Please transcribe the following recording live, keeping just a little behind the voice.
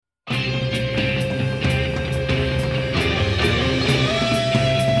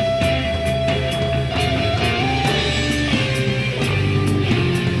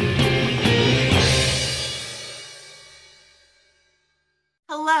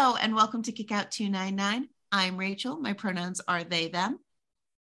Hello, and welcome to Kick Out 299. I'm Rachel. My pronouns are they, them.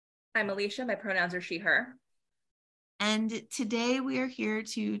 I'm Alicia. My pronouns are she, her. And today we are here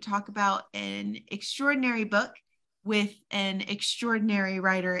to talk about an extraordinary book with an extraordinary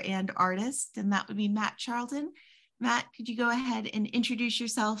writer and artist, and that would be Matt Charlton. Matt, could you go ahead and introduce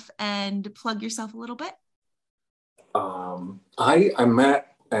yourself and plug yourself a little bit? Hi, I'm Matt,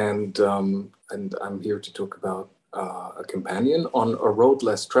 and I'm here to talk about a companion on a road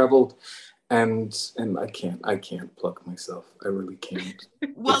less traveled, and I can't plug myself. I really can't.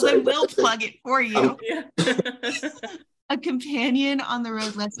 Well, then we'll plug it for you. A Companion on the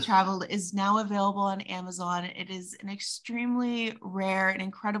Road Less Traveled is now available on Amazon. It is an extremely rare and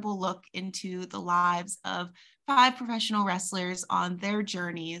incredible look into the lives of 5 professional wrestlers on their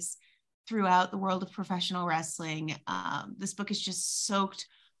journeys throughout the world of professional wrestling. This book is just soaked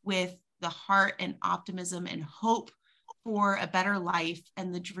with the heart and optimism and hope for a better life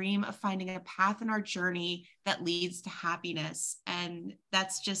and the dream of finding a path in our journey that leads to happiness. And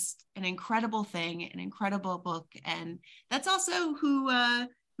that's just an incredible thing, an incredible book. And that's also who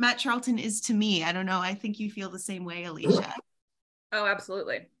Matt Charlton is to me. I don't know. I think you feel the same way, Alicia. Oh,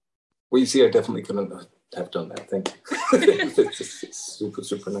 absolutely. Well, you see, I definitely couldn't have done that. Thank you. It's super,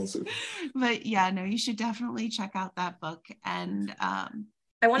 super nice. But yeah, no, you should definitely check out that book. And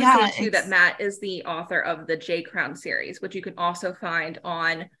I want to say too that Matt is the author of the J Crown series, which you can also find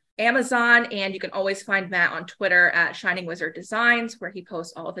on Amazon, and you can always find Matt on Twitter at Shining Wizard Designs, where he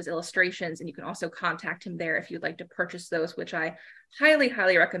posts all of his illustrations, and you can also contact him there if you'd like to purchase those, which I highly,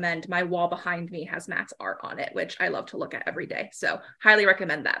 highly recommend. My wall behind me has Matt's art on it, which I love to look at every day, so highly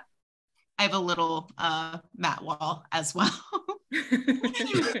recommend that. I have a little Matt wall as well.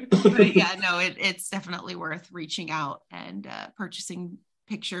 But yeah, no, it's definitely worth reaching out and purchasing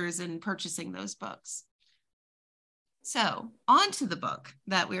pictures and purchasing those books. So on to the book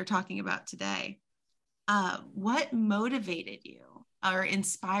that we are talking about today. What motivated you or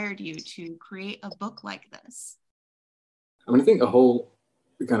inspired you to create a book like this? I mean, I think a whole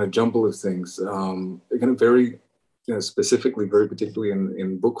kind of jumble of things, kind of very, specifically, very particularly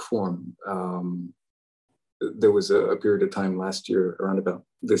in book form. There was a period of time last year, around about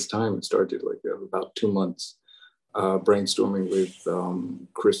this time, it started like about 2 months, brainstorming with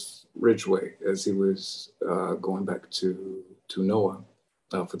Chris Ridgway as he was going back to NOAA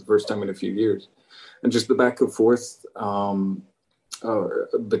for the first time in a few years. And just the back and forth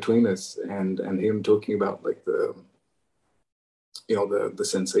between us and him talking about like the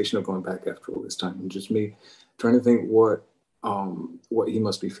sensation of going back after all this time, and just me trying to think what he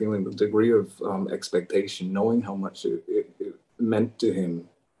must be feeling, the degree of expectation, knowing how much it meant to him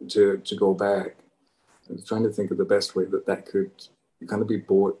to go back. I was trying to think of the best way that could kind of be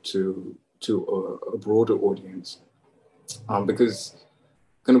brought to a broader audience, because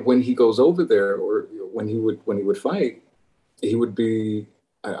kind of when he goes over there, or when he would fight, he would be,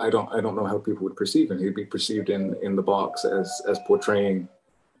 I don't know how people would perceive him. He'd be perceived in the box as portraying,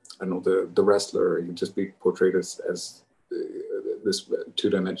 I don't know, the wrestler. He'd just be portrayed as this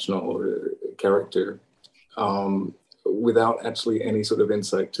two-dimensional character, without actually any sort of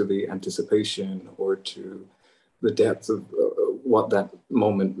insight to the anticipation or to the depth of what that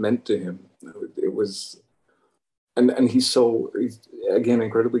moment meant to him. It was, and he's again,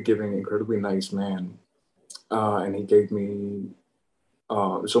 incredibly giving, incredibly nice man. And he gave me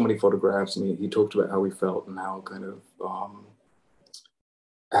so many photographs, and he talked about how he felt and how kind of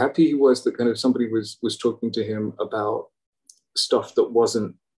happy he was that kind of somebody was talking to him about stuff that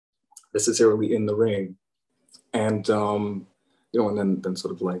wasn't necessarily in the ring. And, and then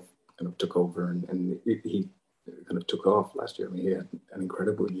sort of life kind of took over, and he kind of took off last year. I mean, he had an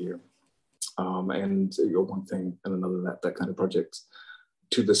incredible year. And one thing and another, that kind of project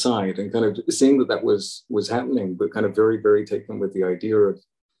to the side, and kind of seeing that was happening, but kind of very, very taken with the idea of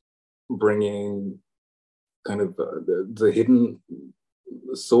bringing kind of the hidden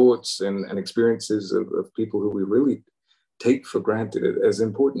thoughts and experiences of people who we really take for granted, as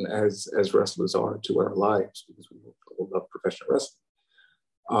important as wrestlers are to our lives, because we all love professional wrestling.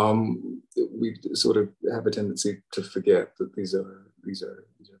 We sort of have a tendency to forget that these are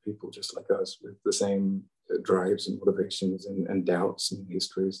people just like us, with the same drives and motivations and doubts and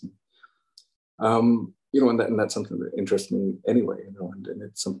histories, and that's something that interests me anyway, and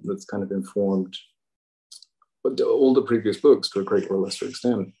it's something that's kind of informed all the previous books to a greater or lesser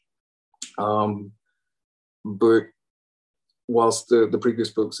extent. But whilst the previous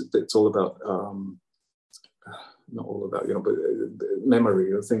books, it's all about, not all about, but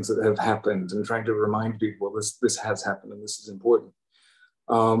memory of things that have happened, and trying to remind people, this has happened and this is important.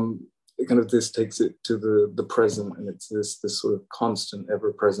 kind of this takes it to the present, and it's this sort of constant,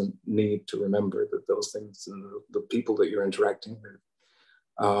 ever-present need to remember that those things and the people that you're interacting with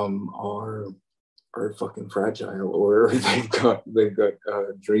are fucking fragile, or they've got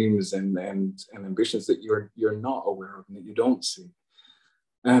dreams and ambitions that you're not aware of and that you don't see.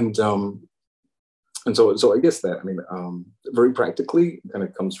 And so I guess that, I mean, very practically kind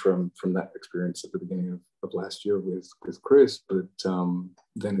of comes from that experience at the beginning of last year with Chris, but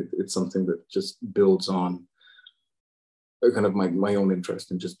then it's something that just builds on kind of my own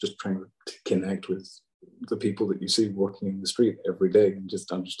interest in just trying to connect with the people that you see walking in the street every day, and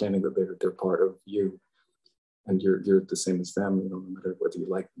just understanding that they're part of you, and you're the same as them, you know, no matter whether you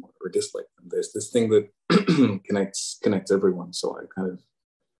like them or dislike them. There's this thing that connects everyone. So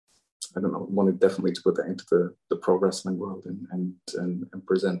I don't know, wanted definitely to put that into the pro wrestling world and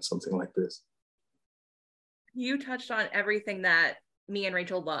present something like this. You touched on everything that me and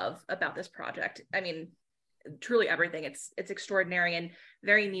Rachel love about this project. I mean, truly everything. It's extraordinary and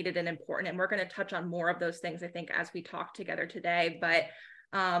very needed and important. And we're going to touch on more of those things, I think, as we talk together today. But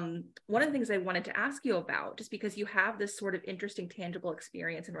one of the things I wanted to ask you about, just because you have this sort of interesting, tangible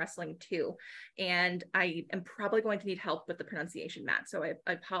experience in wrestling too, and I am probably going to need help with the pronunciation, Matt, so I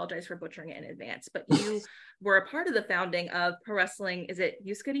apologize for butchering it in advance, but you were a part of the founding of pro wrestling. Is it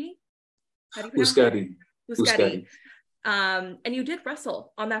Euskadi? How do you pronounce it? Euskadi. And you did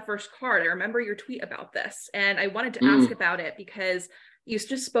wrestle on that first card. I remember your tweet about this, and I wanted to ask about it because you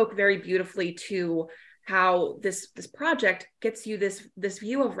just spoke very beautifully to how this project gets you this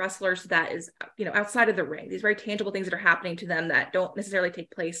view of wrestlers that is, you know, outside of the ring, these very tangible things that are happening to them that don't necessarily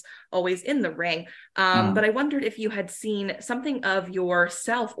take place always in the ring. But I wondered if you had seen something of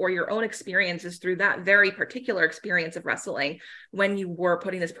yourself or your own experiences through that very particular experience of wrestling when you were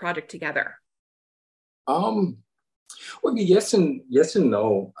putting this project together. Well, yes and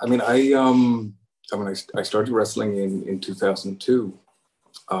no. I mean, I started wrestling in 2002.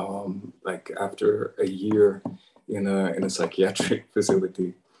 Like after a year in a psychiatric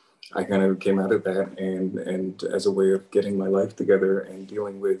facility, I kind of came out of that, and as a way of getting my life together and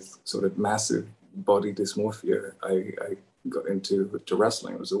dealing with sort of massive body dysmorphia, I got into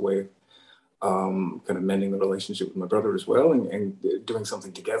wrestling. It was a way of kind of mending the relationship with my brother as well, and doing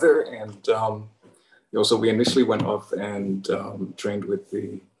something together. And so we initially went off and trained with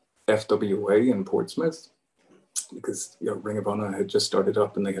the FWA in Portsmouth, because Ring of Honor had just started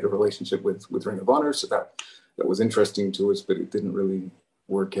up and they had a relationship with Ring of Honor, so that was interesting to us, but it didn't really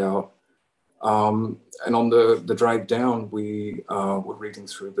work out. And on the drive down, we were reading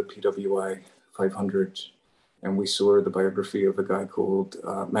through the PWI 500, and we saw the biography of a guy called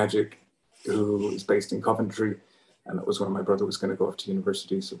Magic, who is based in Coventry, and that was when my brother was going to go off to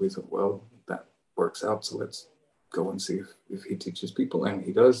university. So we thought, well, that works out, so let's go and see if he teaches people, and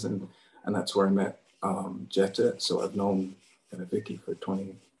he does, and that's where I met Jetta. So I've known Vicky for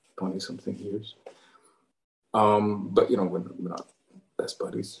 20 something years. But we're not best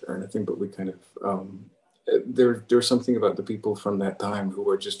buddies or anything, but we kind of there's something about the people from that time who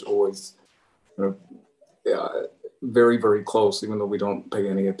are just always very, very close, even though we don't pay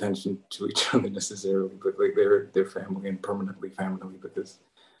any attention to each other necessarily, but like they're family and permanently family, because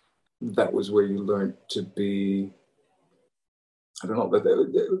that was where you learned to be. I don't know, but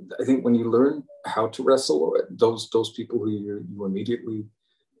I think when you learn how to wrestle, those people who you immediately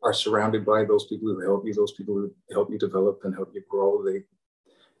are surrounded by, those people who help you, those people who help you develop and help you grow, they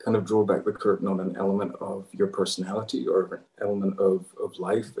kind of draw back the curtain on an element of your personality or an element of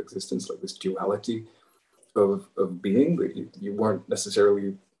life, existence, like this duality of being that you weren't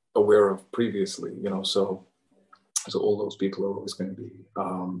necessarily aware of previously, so all those people are always going to be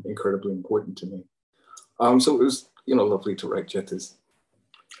incredibly important to me. So it was, lovely to write Jetta's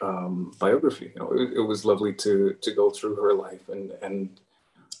biography. It was lovely to go through her life and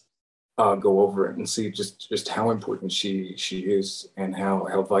go over it and see just how important she is, and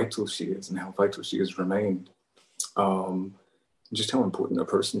how vital she is, and how vital she has remained. Just how important a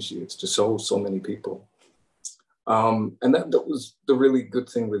person she is to so many people. And that was the really good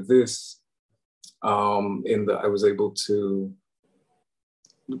thing with this, in that I was able to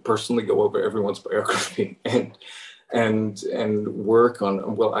personally go over everyone's biography and work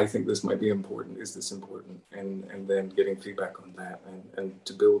on, well, I think this might be important. Is this important? And then getting feedback on that, and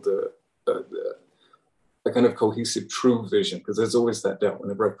to build a kind of cohesive, true vision, because there's always that doubt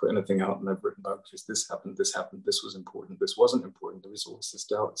whenever I put anything out and I've written about just this happened, this was important, this wasn't important. There was always this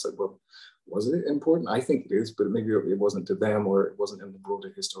doubt. It's like, well, was it important? I think it is, but maybe it wasn't to them, or it wasn't in the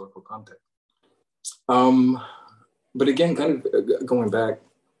broader historical context. But again, kind of going back,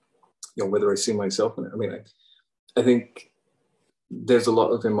 whether I see myself in it, I mean, I think there's a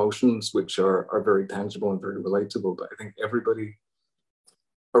lot of emotions which are very tangible and very relatable, but I think everybody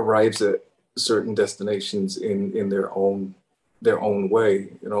arrives at certain destinations in their own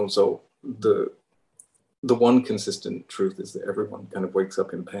way, you know. So the one consistent truth is that everyone kind of wakes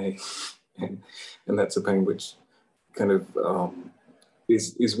up in pain, and that's a pain which kind of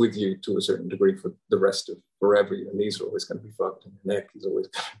is with you to a certain degree for the rest of forever. Your knees are always going to be fucked, and your neck is always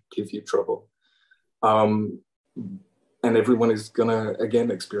going to give you trouble. And everyone is gonna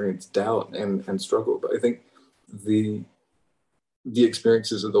again experience doubt and struggle. But I think the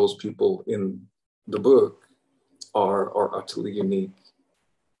experiences of those people in the book are utterly unique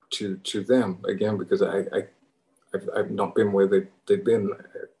to them, again, because I've not been where they've been,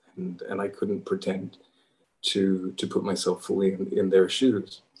 and I couldn't pretend to put myself fully in their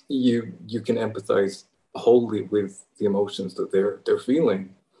shoes. You can empathize wholly with the emotions that they're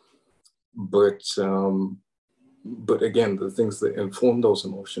feeling, but again, the things that inform those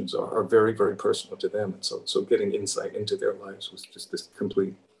emotions are very, very personal to them. And so getting insight into their lives was just this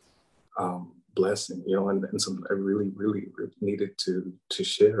complete blessing, you know, and something I really, really, really needed to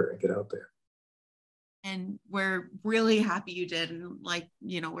share and get out there. And we're really happy you did. And like,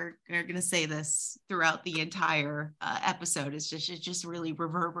 you know, we're going to say this throughout the entire episode. It just really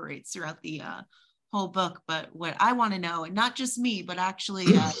reverberates throughout the whole book. But what I want to know, and not just me, but actually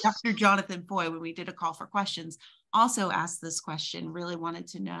Dr. Jonathan Foy, when we did a call for questions, also asked this question, really wanted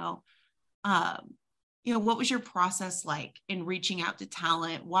to know, you know, what was your process like in reaching out to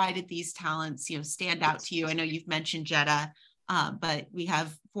talent? Why did these talents, you know, stand out to you? I know you've mentioned Jetta, but we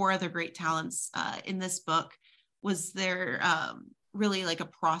have 4 other great talents in this book. Was there really like a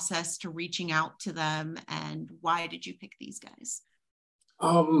process to reaching out to them, and why did you pick these guys?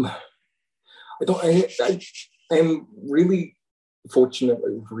 I am really fortunate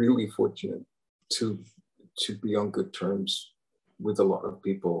to be on good terms with a lot of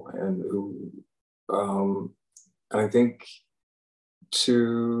people, and who, and I think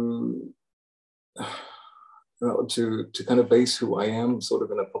to kind of base who I am sort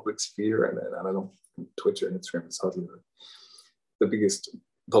of in a public sphere, and I don't know, Twitter and Instagram is hardly the biggest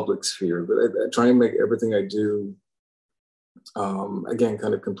public sphere, but I try and make everything I do, again,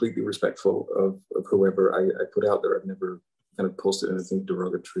 kind of completely respectful of whoever I put out there. I've never kind of posted anything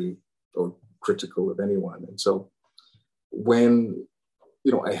derogatory or critical of anyone. And so when,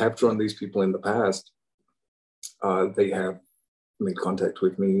 you know, I have drawn these people in the past, they have made contact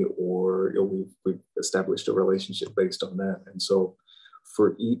with me, or, you know, we've established a relationship based on that. And so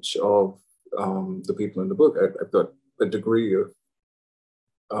for each of the people in the book, I've got a degree of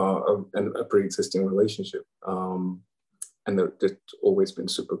a pre-existing relationship. And it's always been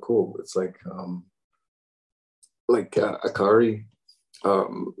super cool. It's like Akari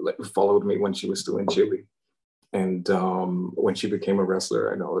followed me when she was still in Chile. And when she became a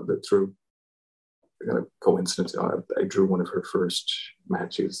wrestler, I know that through kind of coincidence, I drew one of her first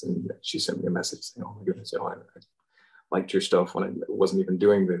matches, and she sent me a message saying, "Oh my goodness, I liked your stuff when I wasn't even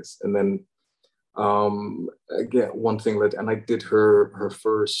doing this." And then again, one thing led, and I did her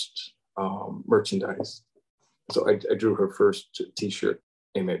first merchandise. So I drew her first T-shirt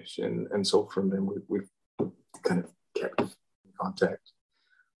image, and so from then we've kind of kept in contact.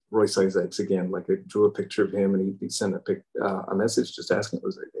 Royce Isaacs, again, like I drew a picture of him, and he sent a message just asking, it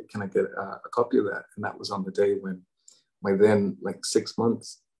was like, "Hey, can I get a copy of that?" And that was on the day when my then 6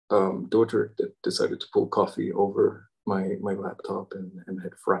 months daughter decided to pull coffee over my laptop and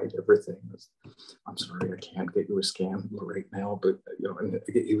had fried everything. "I'm sorry, I can't get you a scan right now," but you know, and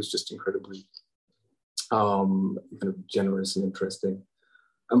he was just incredibly kind of generous and interesting.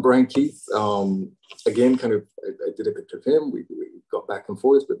 And Brian Keith, again, kind of, I did a picture of him. We got back and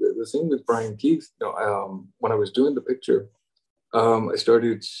forth, but the thing with Brian Keith, you know, when I was doing the picture, I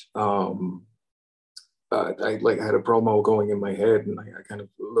started, I had a promo going in my head, and I kind of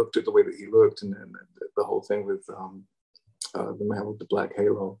looked at the way that he looked, and then the whole thing with the man with the black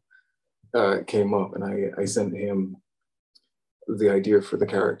halo came up, and I sent him the idea for the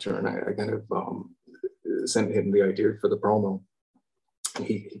character, and I kind of sent him the idea for the promo. And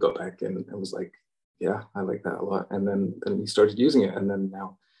he got back and was like, "Yeah, I like that a lot." And then he started using it, and then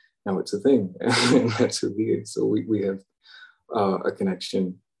now it's a thing, and that's who he is. So we have a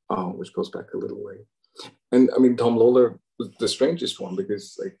connection which goes back a little way. And I mean, Tom Lawler was the strangest one,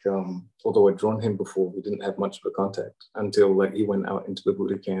 because although I'd drawn him before, we didn't have much of a contact until he went out into the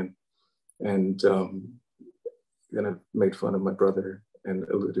Budokan and kind of made fun of my brother and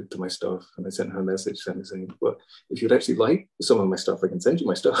alluded to my stuff. And I sent her a message saying, "Well, if you'd actually like some of my stuff, I can send you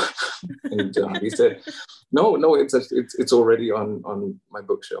my stuff." And he said, no, it's already on my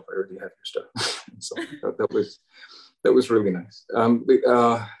bookshelf. I already have your stuff." So that that was really nice.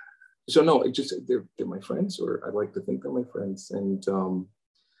 So no, they're my friends, or I like to think they're my friends. And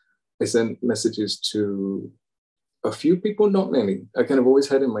I sent messages to a few people, not many. I kind of always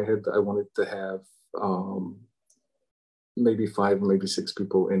had in my head that I wanted to have maybe 5 or maybe 6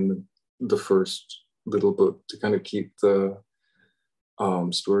 people in the first little book to kind of keep the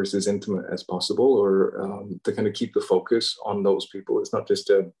stories as intimate as possible, or to kind of keep the focus on those people. It's not just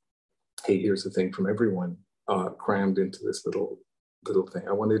a, hey, here's the thing from everyone crammed into this little thing.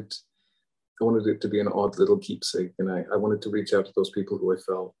 I wanted it to be an odd little keepsake, and I wanted to reach out to those people who I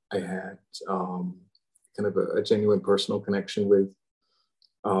felt I had kind of a genuine personal connection with.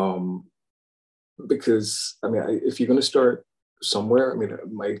 Because I mean, if you're going to start somewhere, I mean,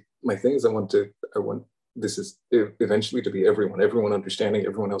 my thing is I want this is eventually to be everyone understanding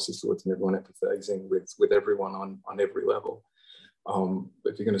everyone else's thoughts and everyone empathizing with everyone on every level.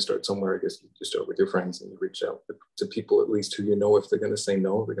 If you're going to start somewhere, I guess you just start with your friends and you reach out to people at least who you know, if they're going to say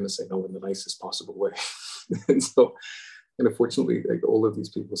no, they're going to say no in the nicest possible way. And unfortunately, like, all of these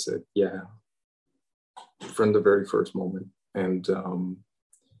people said, yeah, from the very first moment. And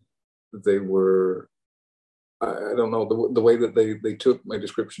they were, I don't know, the way that they took my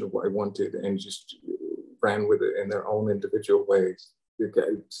description of what I wanted and just ran with it in their own individual ways.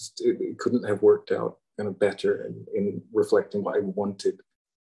 It couldn't have worked out kind of better in reflecting what I wanted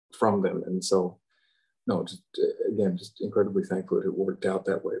from them. And so, no, just incredibly thankful that it worked out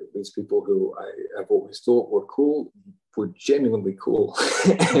that way. These people who I have always thought were cool were genuinely cool,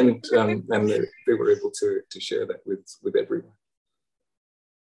 and they were able to share that with everyone.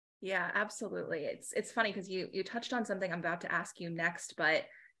 Yeah, absolutely. It's funny because you touched on something I'm about to ask you next, but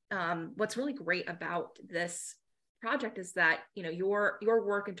what's really great about this project is that, you know, your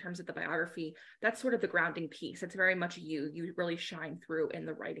work in terms of the biography, that's sort of the grounding piece. It's very much you really shine through in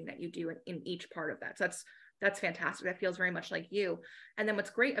the writing that you do in each part of that. So that's fantastic. That feels very much like you. And then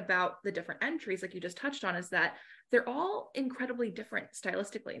what's great about the different entries, like you just touched on, is that they're all incredibly different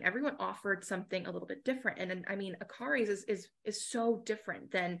stylistically, and everyone offered something a little bit different. And I mean, Akari's is so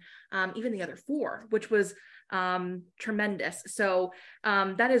different than even the other 4, which was tremendous. So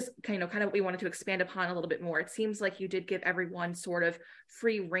that is kind of what we wanted to expand upon a little bit more. It seems like you did give everyone sort of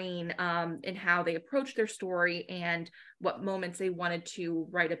free reign in how they approached their story and what moments they wanted to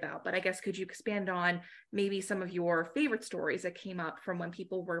write about. But I guess, could you expand on maybe some of your favorite stories that came up from when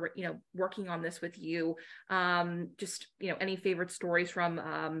people were, you know, working on this with you? Just, you know, any favorite stories from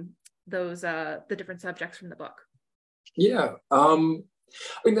those the different subjects from the book? Yeah, I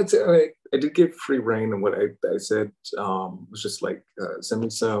mean, that's it. I did give free reign, and what I said was just like, send me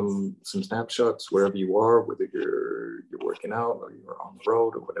some snapshots wherever you are, whether you're working out or you're on the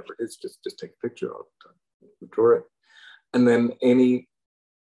road or whatever it is. Just take a picture of it, draw it, and then any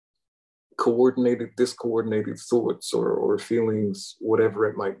discoordinated thoughts or feelings, whatever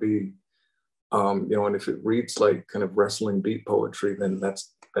it might be. You know, and if it reads like kind of wrestling beat poetry, then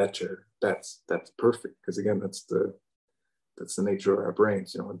that's better. That's perfect, because again, that's the nature of our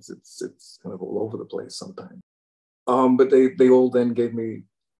brains. You know, it's kind of all over the place sometimes. But they all then gave me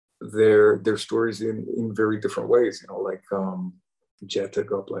their stories in very different ways. You know, like Jetta,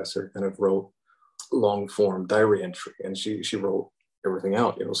 God bless her, kind of wrote long form diary entry, and she wrote everything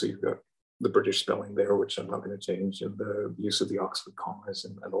out. You know, so you've got the British spelling there, which I'm not going to change, and the use of the Oxford commas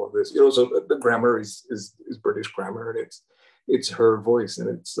and all of this. You know, so the grammar is British grammar, and it's her voice, and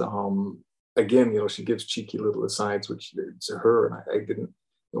it's again, you know, she gives cheeky little asides, which to her, and I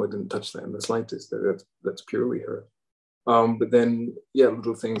didn't touch that in the slightest. That's purely her. But then, yeah,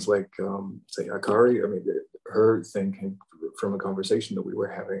 little things like say Akari. I mean, her thing came from a conversation that we were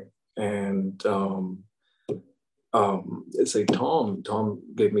having, and say Tom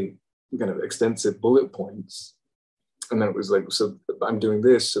gave me kind of extensive bullet points, and then it was like, so I'm doing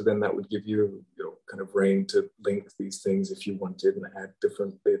this, so then that would give you, you know, kind of reign to link these things if you wanted and add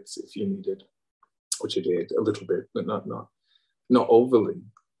different bits if you needed, which I did a little bit, but not overly.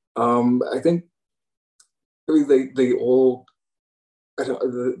 I think, I mean, they all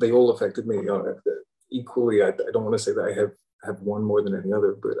affected me equally. I don't want to say that I have one more than any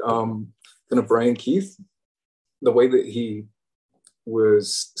other, but kind of Brian Keith, the way that he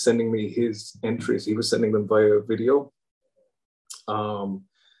was sending me his entries, he was sending them via video, you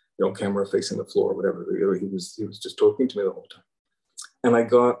know, camera facing the floor, whatever. You know, he was just talking to me the whole time, and I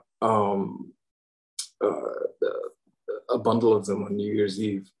got a bundle of them on New Year's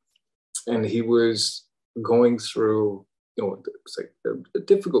Eve, and he was going through, you know, it's like a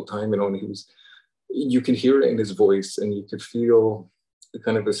difficult time, you know, and you could hear it in his voice, and you could feel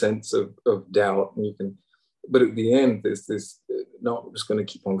kind of a sense of doubt, and but at the end, there's this no, I'm just going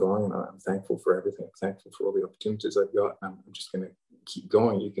to keep on going. And I'm thankful for everything. I'm thankful for all the opportunities I've got. I'm just going to keep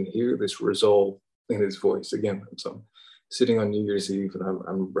going. You can hear this resolve in his voice again. So I'm sitting on New Year's Eve and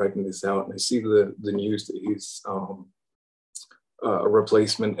I'm writing this out, and I see the news that he's a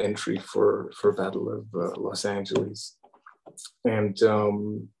replacement entry for Battle of Los Angeles, and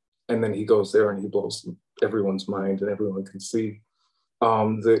then he goes there and he blows everyone's mind, and everyone can see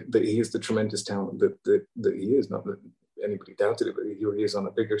that he is the tremendous talent that he is. Not that anybody doubted it, but here he is on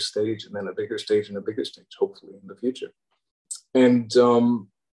a bigger stage, and then a bigger stage, and a bigger stage, hopefully in the future. And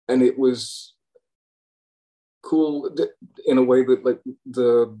it was cool in a way that, like,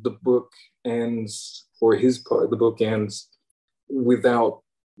 the book ends, or his part of the book ends, without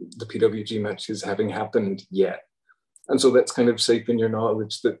the PWG matches having happened yet. And so that's kind of safe in your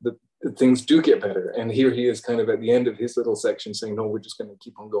knowledge that things do get better. And here he is kind of at the end of his little section saying, no, we're just going to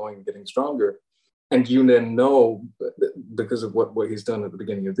keep on going and getting stronger. And you then know, because of what he's done at the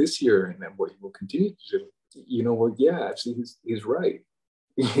beginning of this year and then what he will continue to do, you know, well, yeah, actually he's right.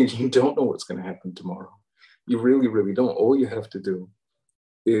 You don't know what's going to happen tomorrow. You really, really don't. All you have to do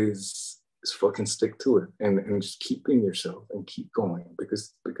is fucking stick to it and just keep being yourself and keep going,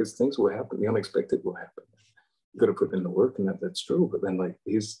 because things will happen. The unexpected will happen. You got to put in the work, and that's true. But then, like,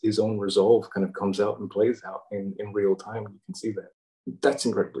 his own resolve kind of comes out and plays out in real time. You can see that. That's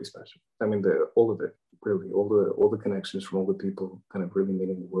incredibly special. I mean, all of it, really, all the connections from all the people kind of really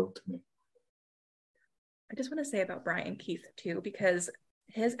meaning the world to me. I just want to say about Brian Keith too, because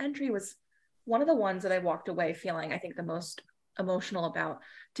his entry was one of the ones that I walked away feeling, I think, the most emotional about.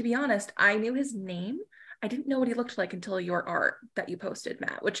 To be honest, I knew his name. I didn't know what he looked like until your art that you posted,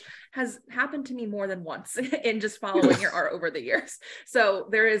 Matt, which has happened to me more than once in just following your art over the years. So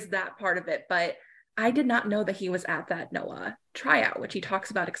there is that part of it, but I did not know that he was at that Noah tryout, which he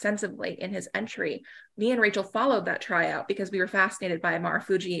talks about extensively in his entry. Me and Rachel followed that tryout because we were fascinated by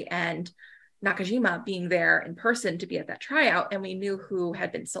Marufuji and Nakajima being there in person to be at that tryout, and we knew who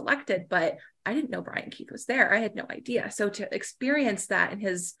had been selected, but I didn't know Brian Keith was there. I had no idea. So to experience that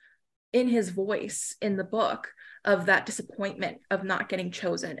in his voice in the book, of that disappointment of not getting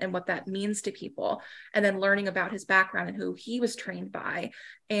chosen and what that means to people, and then learning about his background and who he was trained by,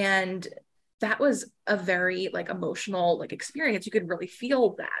 and that was a very, like, emotional, like, experience. You could really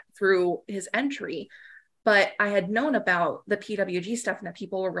feel that through his entry. But I had known about the PWG stuff and that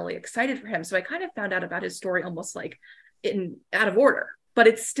people were really excited for him. So I kind of found out about his story almost like out of order, but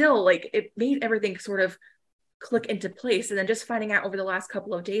it's still, like, it made everything sort of click into place. And then just finding out over the last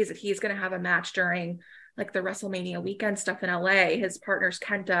couple of days that he's going to have a match during, like, the WrestleMania weekend stuff in LA. His partner's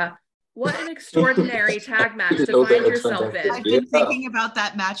Kenta. What an extraordinary tag match to find yourself in. I've been thinking about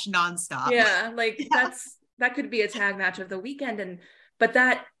that match nonstop. Yeah, like, that could be a tag match of the weekend. But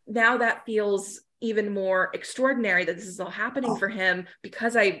that feels even more extraordinary that this is all happening for him,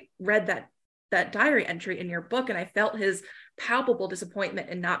 because I read that diary entry in your book and I felt his palpable disappointment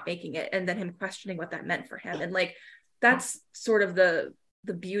in not making it, and then him questioning what that meant for him. And, like, that's sort of the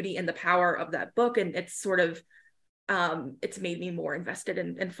beauty and the power of that book. And it's sort of it's made me more invested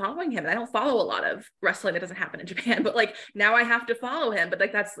in following him. And I don't follow a lot of wrestling that doesn't happen in Japan, but, like, now I have to follow him. But,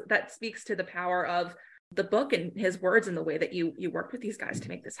 like, that speaks to the power of the book and his words and the way that you worked with these guys to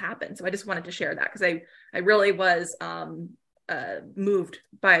make this happen. So I just wanted to share that, because I really was moved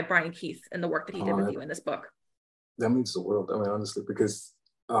by Brian Keith and the work that he did with you in this book. That means the world. I mean, honestly, because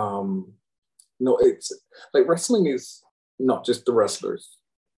no, it's like, wrestling is not just the wrestlers.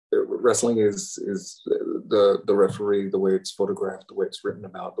 Wrestling is the referee, the way it's photographed, the way it's written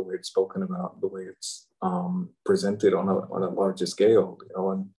about, the way it's spoken about, the way it's presented on a larger scale, you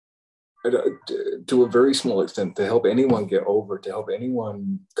know, and to a very small extent, to help anyone get over, to help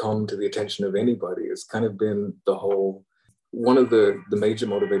anyone come to the attention of anybody, has kind of been one of the major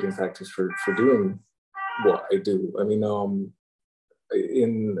motivating factors for doing what I do. I mean,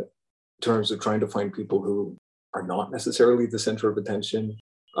 in terms of trying to find people who are not necessarily the center of attention,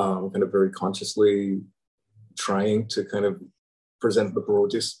 kind of very consciously trying to kind of present the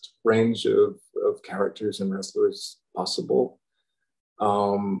broadest range of characters and wrestlers possible.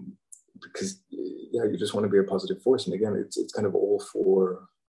 Because, yeah, you just want to be a positive force. And again, it's kind of all for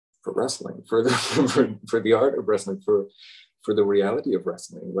wrestling, for the art of wrestling, for the reality of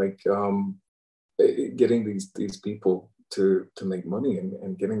wrestling. Like, getting these people to make money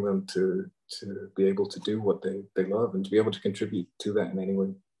and getting them to be able to do what they love and to be able to contribute to that in any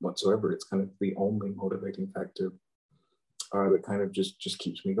way whatsoever. It's kind of the only motivating factor that kind of just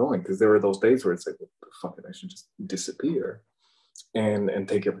keeps me going. Because there are those days where it's like, fuck it, I should just disappear and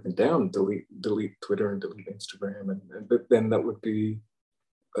take everything down, delete Twitter and delete Instagram, but then that would be,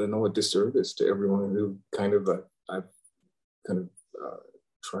 I don't know, a disservice to everyone who kind of I've kind of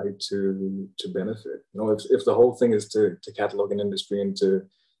try to benefit. You know, if the whole thing is to catalog an industry and to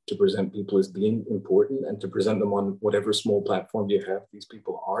present people as being important and to present them on whatever small platform you have, these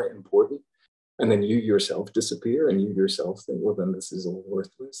people are important, and then you yourself disappear and you yourself think, well, then this is all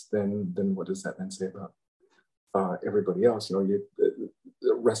worthless, then what does that then say about everybody else? You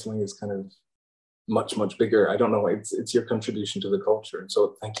know, wrestling is kind of much bigger. I don't know, it's your contribution to the culture, and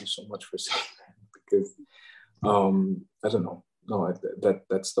so thank you so much for saying that, because I don't know, no,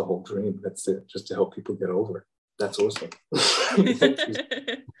 that's the whole dream. That's it, just to help people get over it. That's awesome.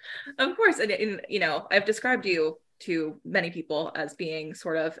 Of course. And, you know, I've described you to many people as being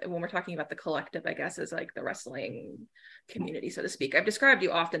sort of, when we're talking about the collective, I guess, is like the wrestling community, so to speak. I've described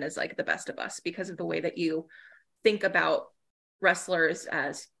you often as like the best of us because of the way that you think about wrestlers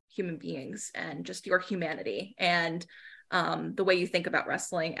as human beings and just your humanity, and the way you think about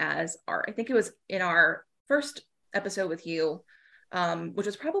wrestling as art. I think it was in our first episode with you, which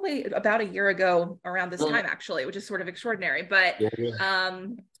was probably about a year ago around this time, actually, which is sort of extraordinary. But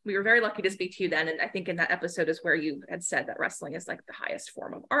we were very lucky to speak to you then. And I think in that episode is where you had said that wrestling is like the highest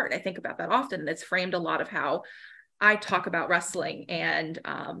form of art. I think about that often. And it's framed a lot of how I talk about wrestling, and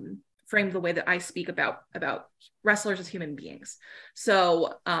framed the way that I speak about wrestlers as human beings.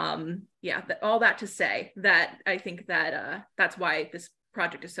 So all that to say that I think that that's why this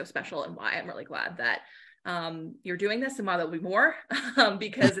project is so special, and why I'm really glad that you're doing this, and why there'll be more,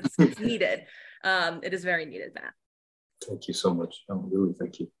 because it's needed. It is very needed, Matt. Thank you so much. Really,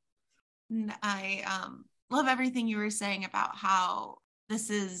 thank you. And I love everything you were saying about how this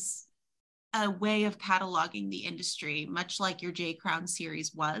is a way of cataloging the industry, much like your J Crown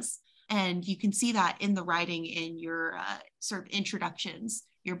series was. And you can see that in the writing in your sort of introductions,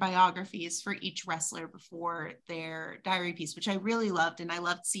 your biographies for each wrestler before their diary piece, which I really loved. And I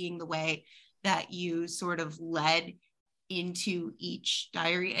loved seeing the way that you sort of led into each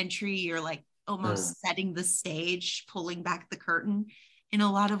diary entry. You're like almost setting the stage, pulling back the curtain in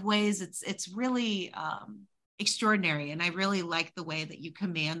a lot of ways. It's really extraordinary. And I really like the way that you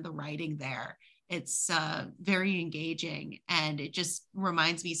command the writing there. It's very engaging, and it just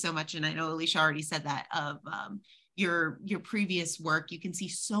reminds me so much. And I know Alicia already said that, of your previous work. You can see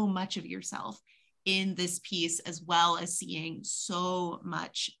so much of yourself in this piece, as well as seeing so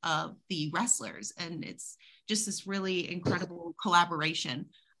much of the wrestlers. And it's just this really incredible collaboration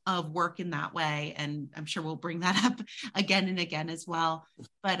of work in that way. And I'm sure we'll bring that up again and again as well.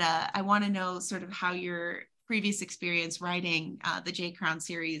 But I want to know sort of how your previous experience writing the J Crown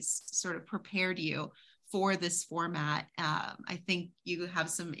series sort of prepared you for this format. I think you have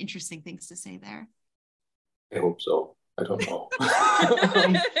some interesting things to say there. I hope so. I don't know.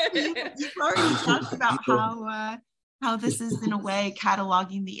 You've already talked about how this is in a way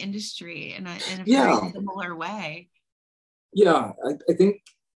cataloging the industry in a very similar way. Yeah, I think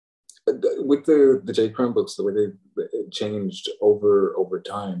with the J Crown books, the way they changed over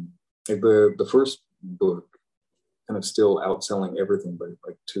time. Like the first book kind of still outselling everything by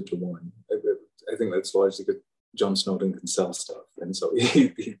like 2 to 1. I think that's largely because John Snowden can sell stuff, and so he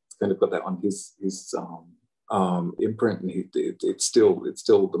kind of put that on his imprint, and it's still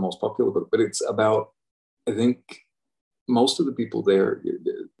the most popular book. But it's about, I think, most of the people there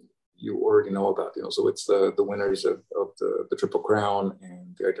you already know about. You know, so it's the winners of the Triple Crown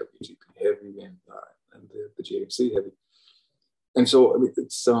and the IWGP Heavy and the GHC Heavy, and so I mean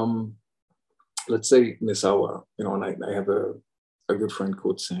it's let's say Misawa, you know, and I have a good friend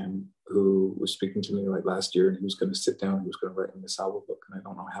called Sam who was speaking to me like last year, and he was going to sit down, he was going to write a Misawa book, and I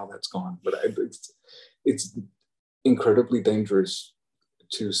don't know how that's gone, but it's incredibly dangerous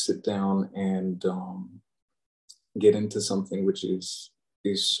to sit down and get into something which is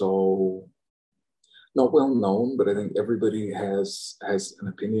so not well known, but I think everybody has an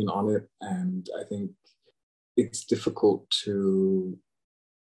opinion on it, and I think it's difficult to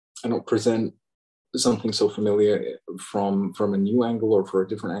present something so familiar from a new angle, or for a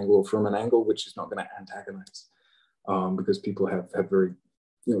different angle, or from an angle which is not going to antagonize, because people have very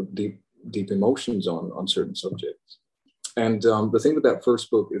deep emotions on certain subjects. And the thing with that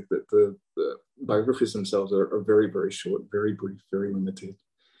first book is that the biographies themselves are very, very short, very brief, very limited,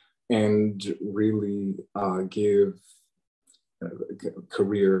 and really give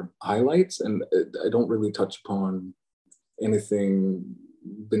career highlights. And I don't really touch upon anything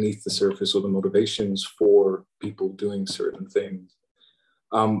beneath the surface or the motivations for people doing certain things.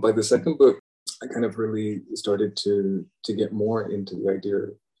 By the second book, I kind of really started to get more into the idea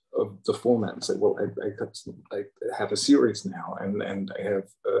of the format and said, well, I have a series now, and I have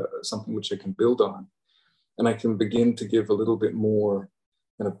something which I can build on, and I can begin to give a little bit more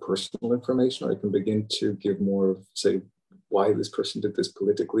kind of personal information, or I can begin to give more of, say, why this person did this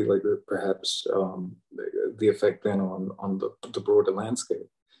politically, like perhaps the effect then on the broader landscape.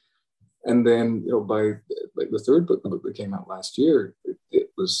 And then, by like the third book that came out last year, it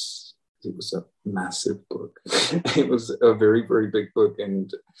was a massive book. It was a very, very big book,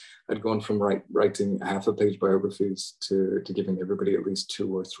 and I'd gone from writing half a page biographies to giving everybody at least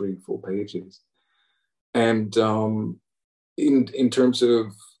 2 or 3 full pages. And in terms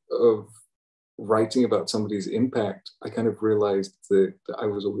of writing about somebody's impact, I kind of realized that I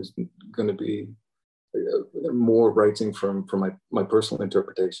was always going to be more writing from my personal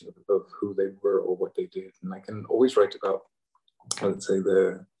interpretation of who they were or what they did. And I can always write about, let's say,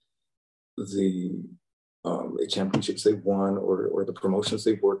 the championships they won or the promotions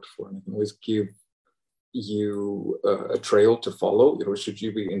they worked for. And I can always give you a trail to follow. Should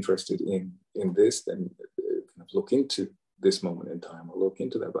you be interested in this, then kind of look into this moment in time or look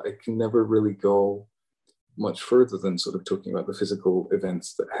into that. But I can never really go much further than sort of talking about the physical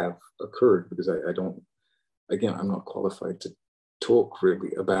events that have occurred, because I don't, again, I'm not qualified to talk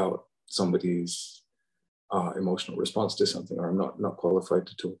really about somebody's emotional response to something, or I'm not qualified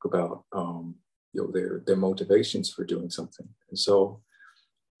to talk about their motivations for doing something. And so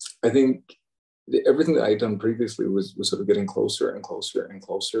I think everything that I'd done previously was sort of getting closer and closer and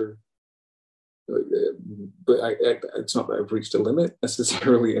closer. But it's not that I've reached a limit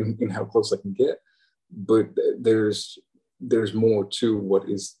necessarily in how close I can get, but there's more to what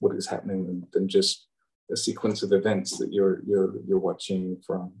is happening than just a sequence of events that you're watching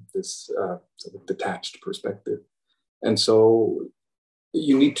from this sort of detached perspective. And so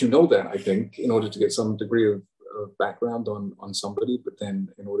you need to know that, I think, in order to get some degree of background on somebody. But then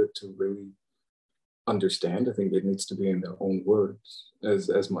in order to really understand, I think it needs to be in their own words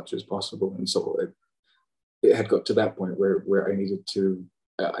as much as possible. And so it had got to that point where I needed to,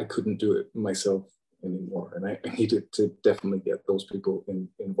 I couldn't do it myself anymore. And I needed to definitely get those people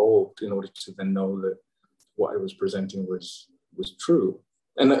involved in order to then know that what I was presenting was true.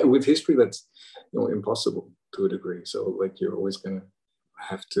 And with history, that's impossible to a degree. So like you're always going to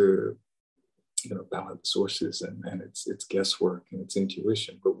have to balance sources, and it's guesswork and it's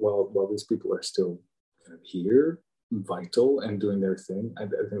intuition. But while these people are still kind of here, vital and doing their thing, I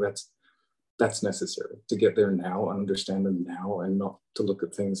think that's necessary to get there now and understand them now, and not to look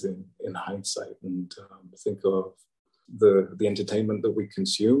at things in hindsight and think of the entertainment that we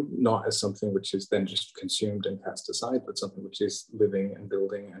consume not as something which is then just consumed and cast aside, but something which is living and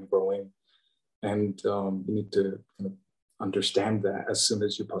building and growing. And you need to kind of understand that as soon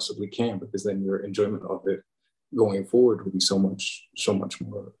as you possibly can, because then your enjoyment of it going forward will be so much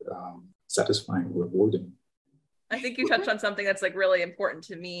more satisfying and rewarding. I think you touched on something that's like really important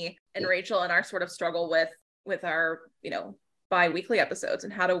to me and Rachel and our sort of struggle with our bi-weekly episodes,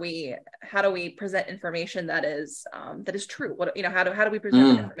 and how do we present information that is true? What how do we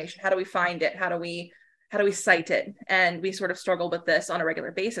present the information? How do we find it? How do we cite it? And we sort of struggle with this on a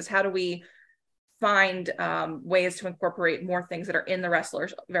regular basis. How do we find ways to incorporate more things that are in the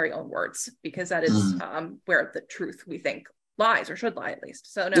wrestler's very own words, because that is where the truth, we think, lies, or should lie at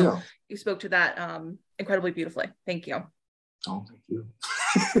least. So you spoke to that incredibly beautifully. Thank you. Oh, thank you.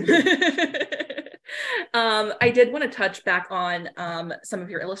 I did want to touch back on some of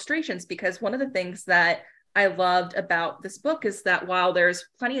your illustrations, because one of the things that I loved about this book is that while there's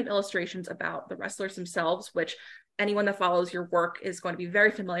plenty of illustrations about the wrestlers themselves, which anyone that follows your work is going to be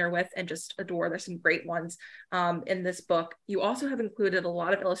very familiar with and just adore. There's some great ones in this book. You also have included a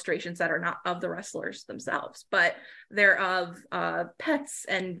lot of illustrations that are not of the wrestlers themselves, but they're of pets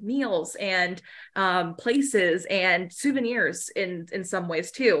and meals and places and souvenirs in some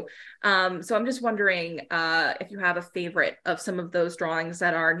ways too. So I'm just wondering if you have a favorite of some of those drawings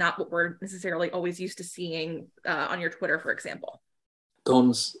that are not what we're necessarily always used to seeing on your Twitter, for example.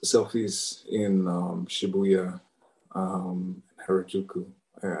 Tom's selfies in Shibuya, Harajuku.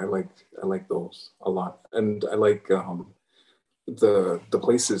 I like those a lot, and I like the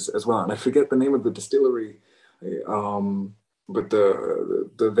places as well. And I forget the name of the distillery, but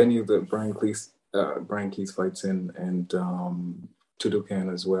the venue that Brian Keith fights in, and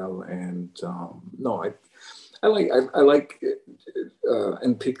Tudokan as well. And I like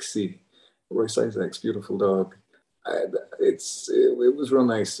and Pixie, Royce Isaac's beautiful dog. It was real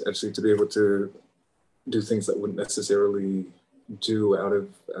nice actually to be able to do things that wouldn't necessarily do out of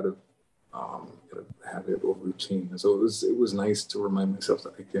habit or routine. And so it was nice to remind myself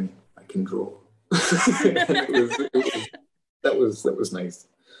that I can draw. That was nice.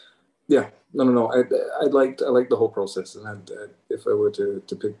 Yeah, no. I liked the whole process, and if I were to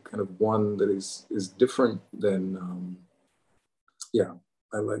pick kind of one that is different, then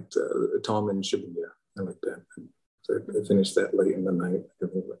I liked Tom and Shibuya. I like that. So I finished that late in the night, I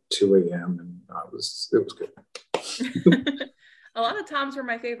think like 2 a.m. and it was good. A lot of Toms were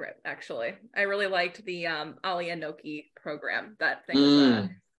my favorite, actually. I really liked the Ali Inoki program. That thing was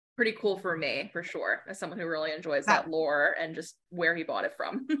pretty cool for me, for sure, as someone who really enjoys that lore and just where he bought it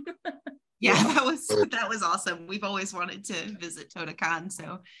from. Yeah, that was awesome. We've always wanted to visit Todokan,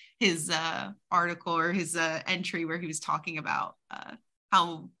 so his article or his entry where he was talking about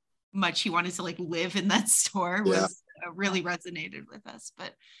how much he wanted to like live in that store was really resonated with us.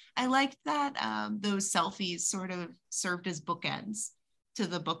 But I liked that those selfies sort of served as bookends to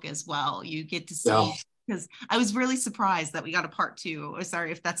the book as well. You get to see, because I was really surprised that we got a part 2. Oh,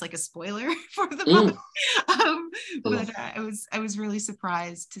 sorry if that's like a spoiler for the book. But I was really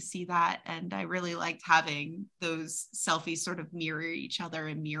surprised to see that, and I really liked having those selfies sort of mirror each other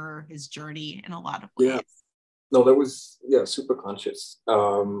and mirror his journey in a lot of ways. No, that was super conscious. He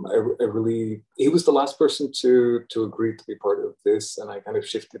was the last person to agree to be part of this, and I kind of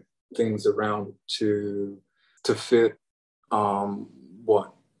shifted things around to fit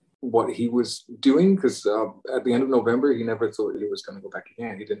what he was doing, because at the end of November he never thought he was going to go back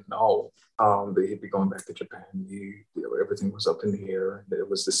again. He didn't know that he'd be going back to Japan. Everything was up in the air. There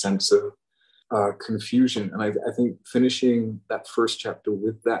was the sense of confusion, and I think finishing that first chapter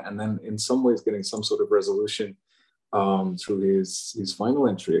with that, and then in some ways getting some sort of resolution through his final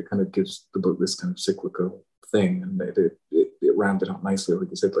entry, it kind of gives the book this kind of cyclical thing, and it rounded out nicely, like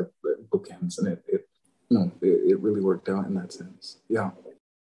you said, like bookends, and it really worked out in that sense. Yeah.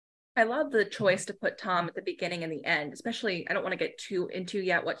 I love the choice to put Tom at the beginning and the end, especially, I don't want to get too into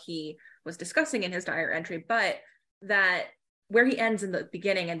yet what he was discussing in his diary entry, but that where he ends in the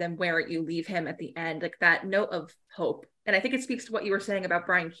beginning and then where you leave him at the end, like that note of hope. And I think it speaks to what you were saying about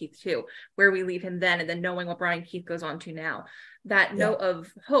Brian Keith too, where we leave him then and then knowing what Brian Keith goes on to now. That note of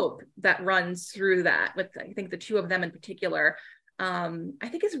hope that runs through that with, I think, the two of them in particular, I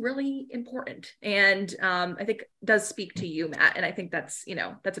think is really important. And I think does speak to you, Matt. And I think that's,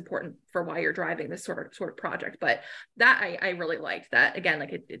 that's important for why you're driving this sort of project. But that I really liked that. Again,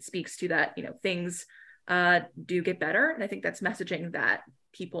 like it speaks to that, things do get better. And I think that's messaging that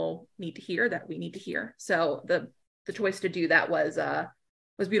people need to hear, that we need to hear. So the choice to do that was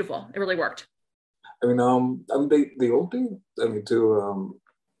beautiful. It really worked. I mean, the old thing, I mean, to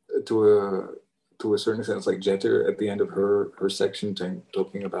a certain extent, it's like Jeter at the end of her section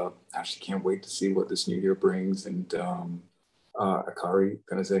talking about how she can't wait to see what this new year brings, and Akari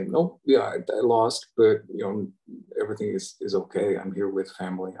kind of saying, "No, I lost, but everything is okay. I'm here with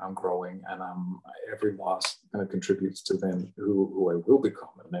family. I'm growing, and every loss kind of contributes to then who I will become."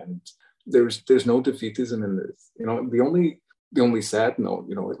 And there's no defeatism in this. The only sad note,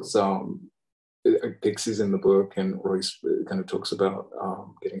 it's Pixie's in the book, and Royce kind of talks about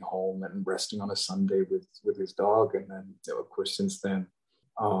getting home and resting on a Sunday with his dog, and then of course since then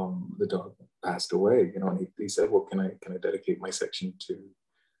the dog passed away. And he said, "Well, can I dedicate my section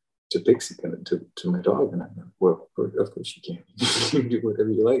to Pixie, to my dog?" And I'm like, "Well, of course you can. You can do whatever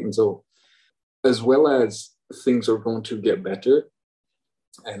you like." And so, as well as things are going to get better,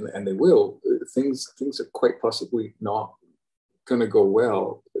 and they will, things are quite possibly not going to go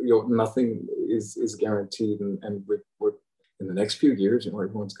well. Nothing is guaranteed, and we're in the next few years,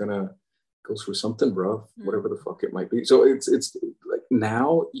 everyone's going to go through something rough, whatever the fuck it might be. So it's like,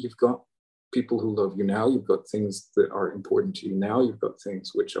 now you've got people who love you. Now you've got things that are important to you. Now you've got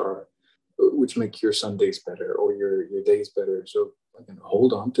things which make your Sundays better or your days better. So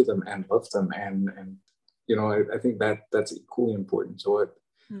hold on to them and love them, and I think that's equally important. So I'm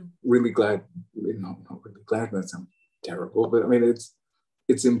really glad, not really glad, that sounds terrible, but I mean,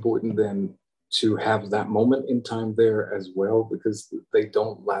 it's important then to have that moment in time there as well, because they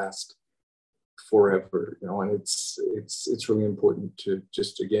don't last forever, and it's really important to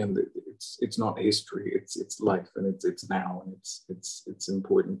just, again, it's not history, it's life, and it's now, and it's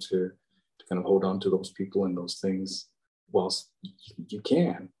important to kind of hold on to those people and those things whilst you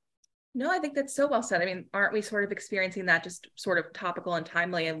can. No, I think that's so well said. I mean, aren't we sort of experiencing that, just sort of topical and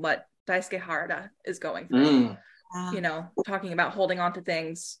timely in what Daisuke Harada is going through? Talking about holding on to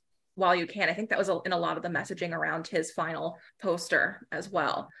things while you can. I think that was in a lot of the messaging around his final poster as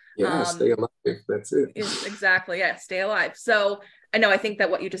well. Stay alive. That's it. Exactly. Yeah, stay alive. So I think that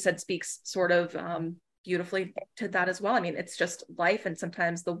what you just said speaks sort of beautifully to that as well. I mean, it's just life, and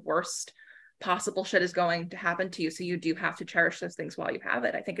sometimes the worst possible shit is going to happen to you. So you do have to cherish those things while you have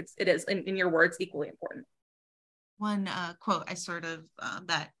it. I think it is, in your words, equally important. One quote I sort of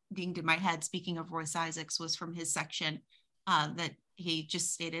that dinged in my head, speaking of Royce Isaacs, was from his section that he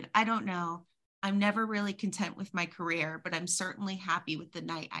just stated, "I don't know. I'm never really content with my career, but I'm certainly happy with the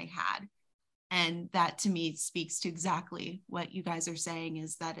night I had." And that to me speaks to exactly what you guys are saying,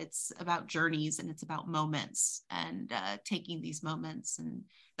 is that it's about journeys and it's about moments, and taking these moments, and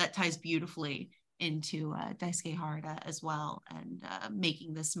that ties beautifully into Daisuke Harada as well, and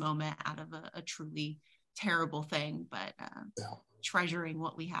making this moment out of a truly terrible thing, but treasuring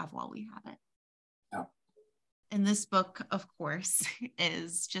what we have while we have it. Yeah. And this book, of course,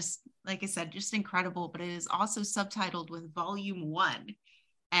 is just, like I said, just incredible, but it is also subtitled with Volume 1.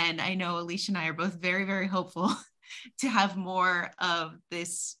 And I know Alicia and I are both very, very hopeful to have more of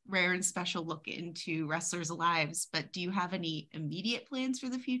this rare and special look into wrestlers' lives. But do you have any immediate plans for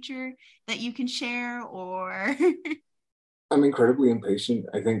the future that you can share, or? I'm incredibly impatient,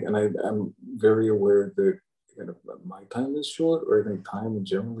 I think, and I'm very aware that kind of my time is short, or I think time in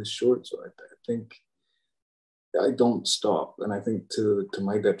general is short. So I think I don't stop, and I think to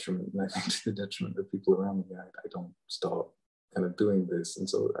my detriment, and I think to the detriment of people around me, I don't stop kind of doing this. And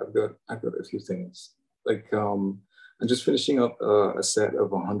so I've got a few things, like I'm just finishing up a set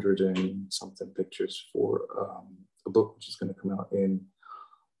of 100 and something pictures for a book which is going to come out in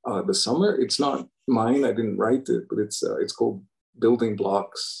the summer. It's not mine, I didn't write it, but it's called Building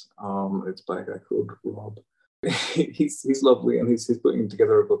Blocks. It's by a guy called Rob. he's lovely, and he's putting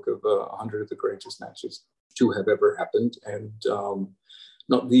together a book of 100 of the greatest matches to have ever happened, and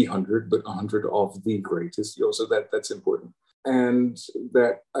not the 100, but 100 of the greatest. So that's important. And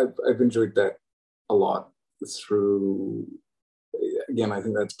that I've enjoyed that a lot through, again, I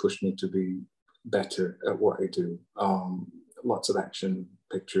think that's pushed me to be better at what I do. Lots of action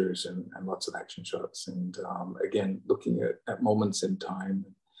pictures and lots of action shots. And again, looking at moments in time,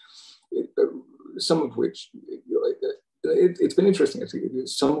 some of which, it's been interesting,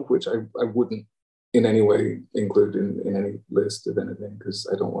 some of which I wouldn't in any way include in any list of anything, because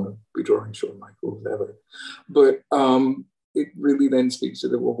I don't want to be drawing Shawn Michaels ever. But it really then speaks to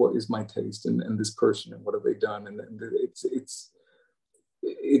what is my taste and this person, and what have they done, and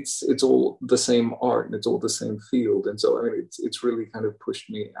it's all the same art, and it's all the same field. And so I mean, it's really kind of pushed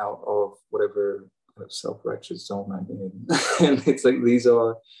me out of whatever kind of self-righteous zone I'm in. And it's like these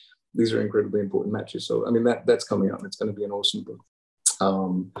are incredibly important matches. So I mean, that's coming up. It's going to be an awesome book,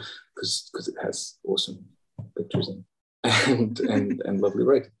 because it has awesome pictures and lovely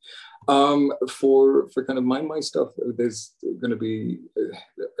writing. For kind of my stuff, there's going to be,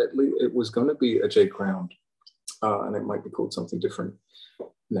 at least it was going to be a J Crown, and it might be called something different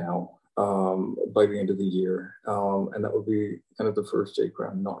now, by the end of the year, and that will be kind of the first J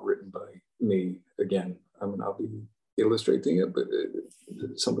Crown not written by me again. I mean, I'll be illustrating it, but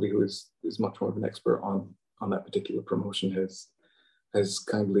somebody who is much more of an expert on that particular promotion has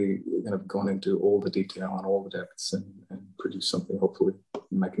kindly kind of gone into all the detail and all the depths and produced something hopefully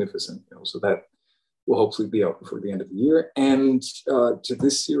magnificent. So that will hopefully be out before the end of the year. And to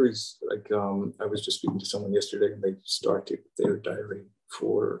this series, like I was just speaking to someone yesterday, and they started their diary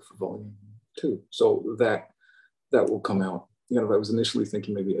for volume 2. So that will come out. I was initially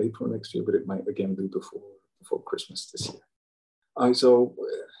thinking maybe April next year, but it might again be before Christmas this year. So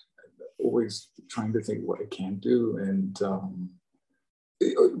always trying to think what I can do, and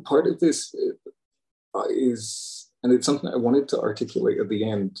part of this is, and it's something I wanted to articulate at the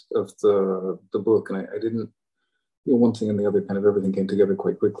end of the book, and I didn't, one thing and the other, kind of everything came together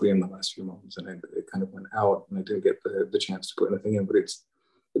quite quickly in the last few moments, and it kind of went out, and I didn't get the chance to put anything in, but it's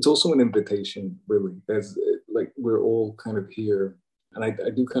also an invitation, really, as like we're all kind of here, and I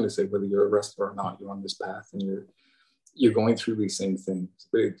do kind of say, whether you're a wrestler or not, you're on this path, and you're going through these same things,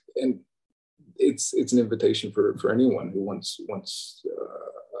 but it's an invitation for anyone who wants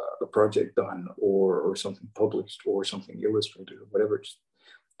a project done, or something published, or something illustrated, or whatever.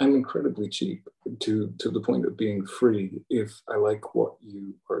 I'm incredibly cheap to the point of being free. If I like what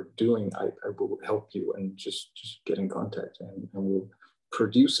you are doing, I will help you, and just get in contact, and we'll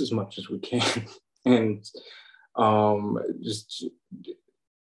produce as much as we can. And just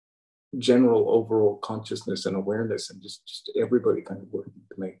general overall consciousness and awareness, and just everybody kind of working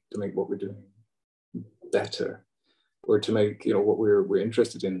to make what we're doing better, or to make what we're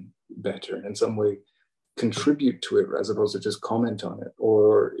interested in better, and in some way contribute to it, as opposed to just comment on it,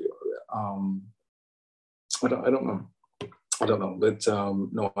 or I don't know, but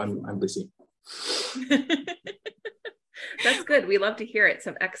no, I'm busy. That's good. We love to hear it.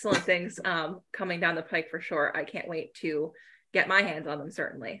 Some excellent things coming down the pike for sure. I can't wait to get my hands on them,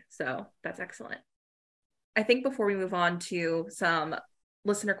 certainly. So that's excellent. I think before we move on to some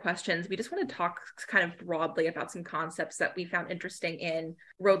listener questions, we just want to talk kind of broadly about some concepts that we found interesting in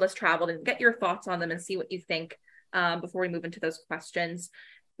Road Less Traveled, and get your thoughts on them and see what you think before we move into those questions.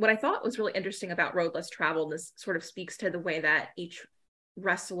 What I thought was really interesting about Road Less Traveled, this sort of speaks to the way that each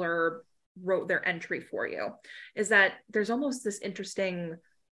wrestler wrote their entry for you, is that there's almost this interesting,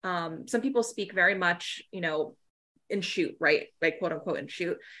 some people speak very much, in shoot, right? Like quote unquote in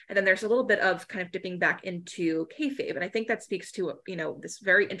shoot. And then there's a little bit of kind of dipping back into kayfabe. And I think that speaks to, this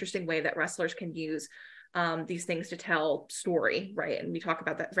very interesting way that wrestlers can use these things to tell story, right? And we talk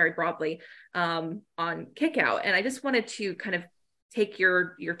about that very broadly on Kickout. And I just wanted to kind of take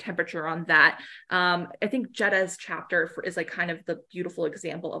your temperature on that. I think Jetta's chapter is like kind of the beautiful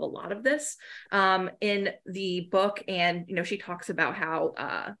example of a lot of this in the book. And, she talks about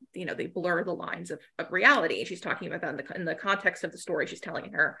how, they blur the lines of reality. She's talking about that in the context of the story she's telling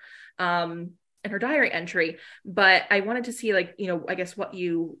in her diary entry. But I wanted to see, like, I guess what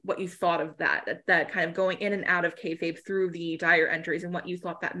you thought of that kind of going in and out of kayfabe through the diary entries, and what you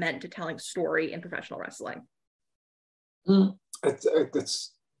thought that meant to telling story in professional wrestling.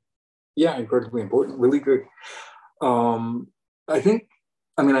 That's incredibly important, really good. I think,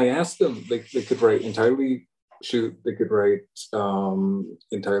 I asked them, they could write entirely shoot, they could write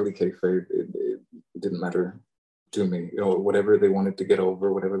entirely kayfabe. It didn't matter to me, whatever they wanted to get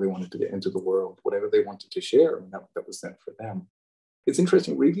over, whatever they wanted to get into the world, whatever they wanted to share, that was then for them. It's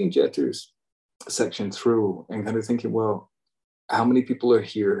interesting reading Jetter's section through and kind of thinking, well, how many people are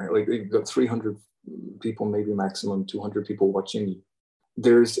here? Like, you've got 300 people, maybe maximum 200 people watching you.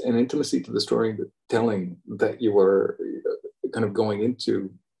 There's an intimacy to the storytelling that you are kind of going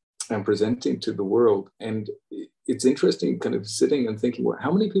into and presenting to the world. And it's interesting kind of sitting and thinking, well,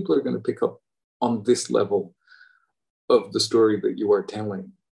 how many people are going to pick up on this level of the story that you are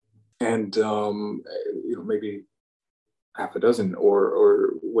telling? And, maybe half a dozen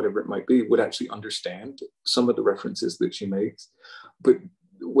or whatever it might be would actually understand some of the references that she makes. But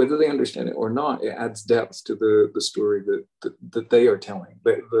whether they understand it or not, it adds depth to the story that they are telling,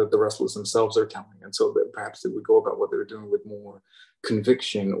 that the wrestlers themselves are telling. And so that perhaps they would go about what they're doing with more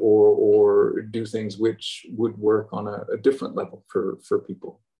conviction or do things which would work on a different level for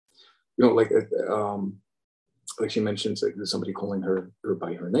people. Like she mentions, like, somebody calling her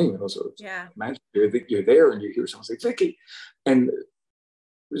by her name. And also, imagine you're there and you hear someone say Vicky, and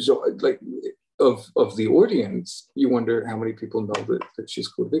so like of the audience, you wonder how many people know that she's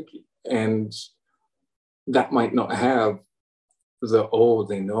called Vicky, and that might not have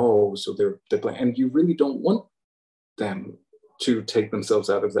they know, so they're playing, and you really don't want them to take themselves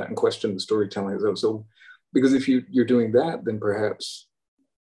out of that and question the storytelling. So because if you're doing that, then perhaps,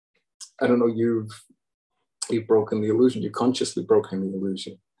 I don't know, you've broken the illusion, you've consciously broken the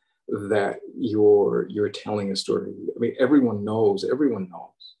illusion that you're telling a story. Everyone knows.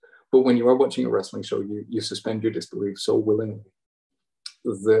 But when you are watching a wrestling show, you suspend your disbelief so willingly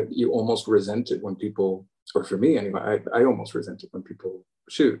that you almost resent it when people, or for me anyway, I almost resent it when people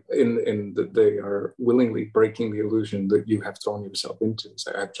shoot in that they are willingly breaking the illusion that you have thrown yourself into.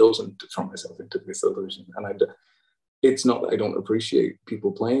 So I've chosen to throw myself into this illusion. And it's not that I don't appreciate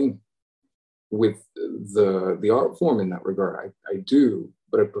people playing with the art form in that regard. I do,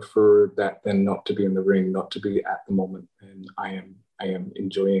 but I prefer that then not to be in the ring, not to be at the moment. And I am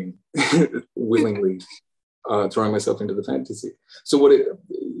enjoying willingly throwing myself into the fantasy. So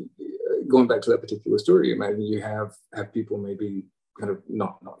going back to that particular story, imagine you have people maybe kind of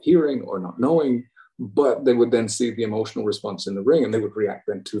not hearing or not knowing, but they would then see the emotional response in the ring and they would react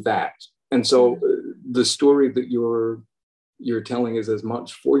then to that. And so the story that you're telling is as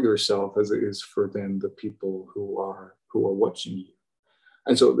much for yourself as it is for then the people who are watching you.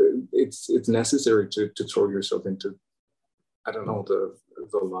 And so it's necessary to throw yourself into, I don't know,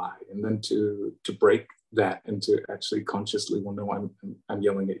 the lie, and then to break that and to actually consciously, well, no, I'm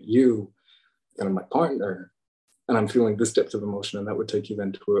yelling at you, kind of my partner, and I'm feeling this depth of emotion, and that would take you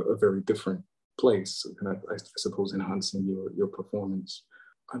then to a very different place, so kind of, I suppose, enhancing your performance.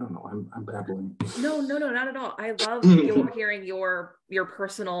 I don't know. I'm babbling. No, not at all. I love hearing your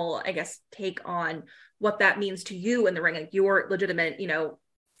personal, I guess, take on what that means to you in the ring, like your legitimate,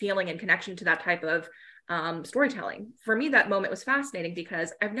 feeling and connection to that type of storytelling. For me, that moment was fascinating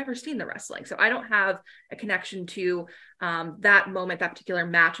because I've never seen the wrestling, so I don't have a connection to that moment, that particular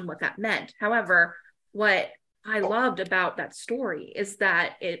match, and what that meant. However, what I loved about that story is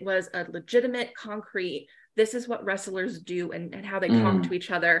that it was a legitimate, concrete, this is what wrestlers do and how they talk to each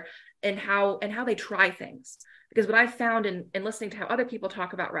other and how they try things. Because what I found in listening to how other people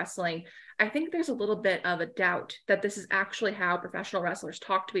talk about wrestling, I think there's a little bit of a doubt that this is actually how professional wrestlers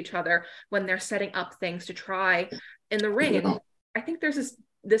talk to each other when they're setting up things to try in the ring. And I think there's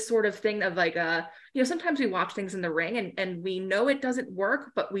this sort of thing of like, sometimes we watch things in the ring and we know it doesn't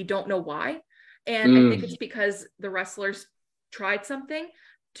work, but we don't know why. And I think it's because the wrestlers tried something,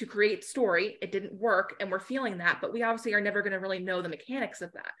 to create story. It didn't work, and we're feeling that, but we obviously are never going to really know the mechanics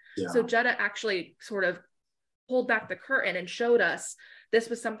of that. Yeah. So Jeddah actually sort of pulled back the curtain and showed us this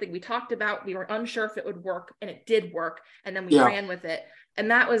was something we talked about. We were unsure if it would work, and it did work. And then we ran with it.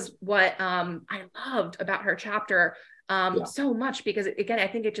 And that was what I loved about her chapter so much, because again, I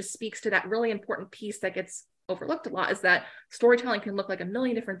think it just speaks to that really important piece that gets overlooked a lot, is that storytelling can look like a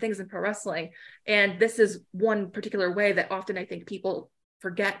million different things in pro wrestling. And this is one particular way that often I think people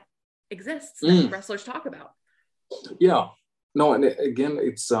forget exists that wrestlers talk about. Yeah. No, and again,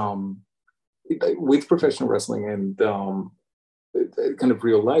 it's with professional wrestling and kind of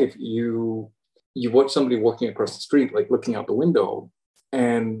real life, you watch somebody walking across the street, like looking out the window,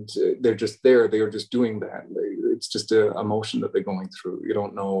 and they're just there. They are just doing that. It's just a emotion that they're going through. You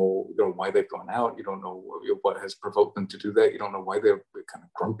don't know why they've gone out. You don't know what has provoked them to do that. You don't know why they're kind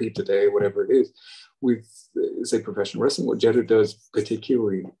of grumpy today, whatever it is. With, say, professional wrestling, what Jeddah does,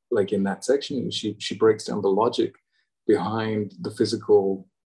 particularly like in that section, she breaks down the logic behind the physical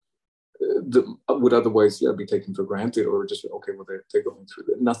that would otherwise be taken for granted, or just, okay, well, they're going through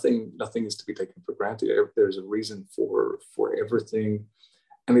that. Nothing is to be taken for granted. There's a reason for everything.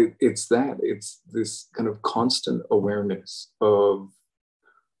 And it's this kind of constant awareness of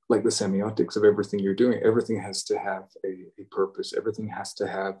like the semiotics of everything you're doing. Everything has to have a purpose. Everything has to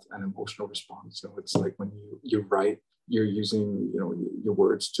have an emotional response. It's like when you write, you're using your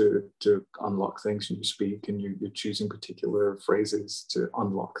words to unlock things, and you speak, and you're choosing particular phrases to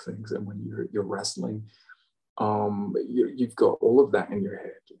unlock things. And when you're wrestling, you've got all of that in your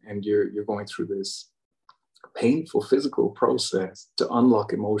head, and you're going through this painful physical process to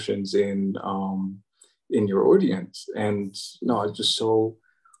unlock emotions in your audience. And I'm just so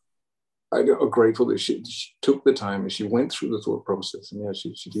grateful that she took the time and she went through the thought process. And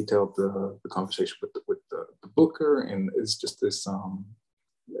she detailed the conversation with the booker, and it's just this a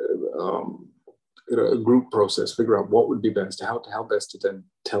group process, figure out what would be best, how best to then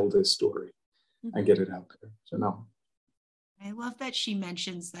tell this story and get it out there. So no. I love that she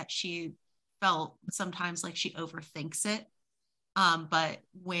mentions that she felt sometimes like she overthinks it. But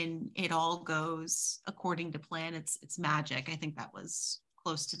when it all goes according to plan, it's magic. I think that was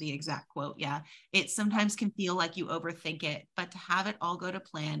close to the exact quote. Yeah. It sometimes can feel like you overthink it, but to have it all go to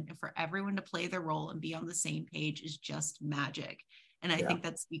plan and for everyone to play their role and be on the same page is just magic. And I think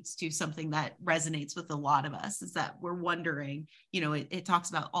that speaks to something that resonates with a lot of us, is that we're wondering, it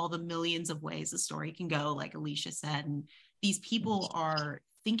talks about all the millions of ways a story can go, like Alicia said, and these people are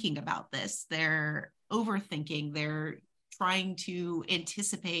thinking about this. They're overthinking. They're trying to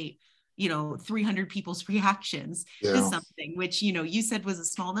anticipate 300 people's reactions to something, which you said was a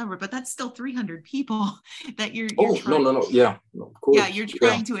small number, but that's still 300 people that you're trying, no, of course, you're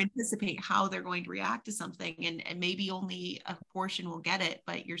trying to anticipate how they're going to react to something, and maybe only a portion will get it,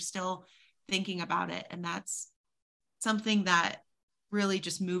 but you're still thinking about it. And that's something that really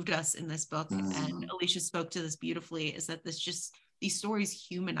just moved us in this book. And Alicia spoke to this beautifully, is that these stories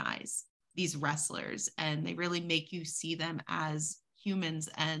humanize these wrestlers, and they really make you see them as humans.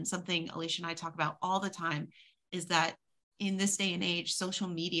 And something Alicia and I talk about all the time is that in this day and age, social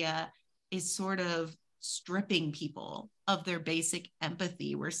media is sort of stripping people of their basic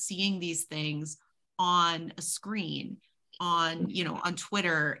empathy. We're seeing these things on a screen, on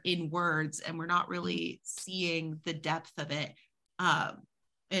Twitter, in words, and we're not really seeing the depth of it.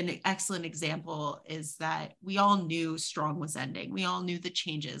 An excellent example is that we all knew Strong was ending. We all knew the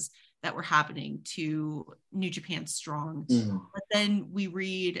changes that were happening to New Japan Strong. But then we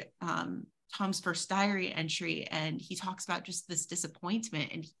read Tom's first diary entry, and he talks about just this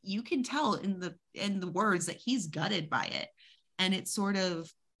disappointment, and you can tell in the words that he's gutted by it. And it sort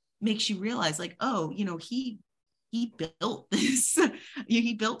of makes you realize, like, he built this.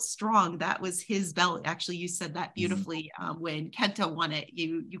 He built Strong. That was his belt. Actually, you said that beautifully when Kenta won it.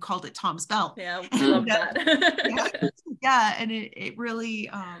 You called it Tom's belt. Yeah, I love that. Yeah, and it really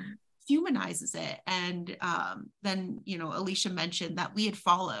humanizes it. And then Alicia mentioned that we had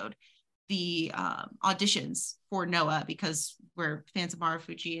followed the auditions for Noah because we're fans of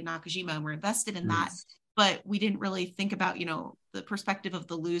Marufuji and Nakajima, and we're invested in that. But we didn't really think about, the perspective of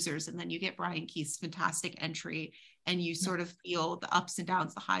the losers. And then you get Brian Keith's fantastic entry, and you sort of feel the ups and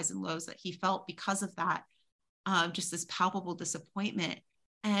downs, the highs and lows that he felt because of that, just this palpable disappointment.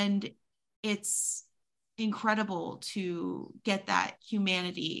 And it's incredible to get that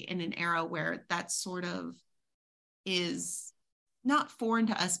humanity in an era where that sort of is not foreign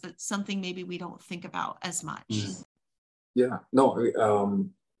to us, but something maybe we don't think about as much. Yeah, no,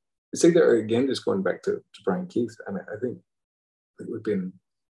 I say there again, just going back to Brian Keith. I mean, I think we've been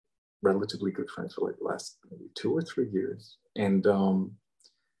relatively good friends for like the last maybe 2 or 3 years, and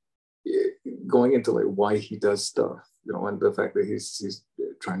going into like why he does stuff, you know, and the fact that he's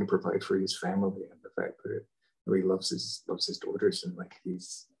trying to provide for his family, and the fact that he loves his daughters, and like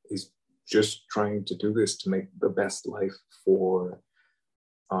he's just trying to do this to make the best life for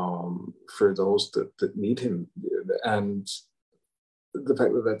those that need him, and the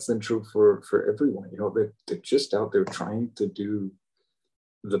fact that that's then true for everyone. You know, they're just out there trying to do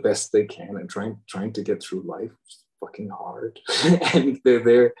the best they can and trying to get through life. It's fucking hard. And they're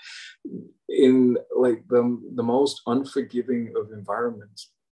there in like the most unforgiving of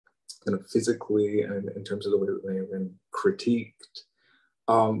environments, kind of physically and in terms of the way that they have been critiqued,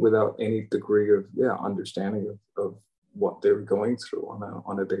 without any degree of understanding of what they're going through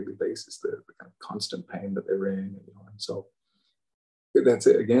on a daily basis, the kind of constant pain that they're in, you know. And so that's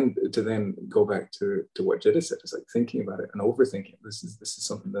it again, to then go back to what Jetta said. It's like thinking about it and overthinking. This is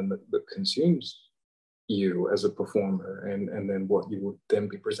something then that consumes you as a performer, and then what you would then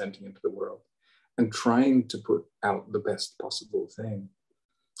be presenting into the world, and trying to put out the best possible thing.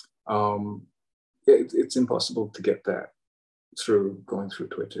 It's impossible to get that through going through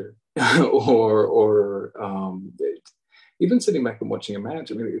Twitter or even sitting back and watching a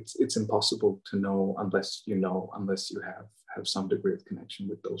match. I mean, it's impossible to know unless you have some degree of connection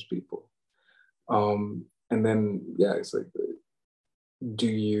with those people. And then, it's like, do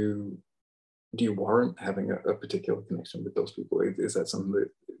you warrant having a particular connection with those people? Is that something that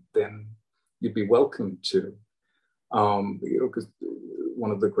then you'd be welcome to? Because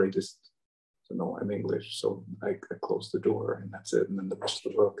one of the greatest, I'm English, so I close the door and that's it. And then the rest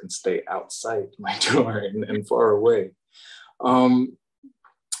of the world can stay outside my door and far away. I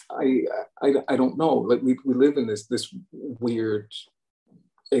don't know. Like we live in this weird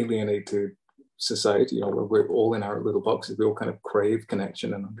alienated society, you know, where we're all in our little boxes. We all kind of crave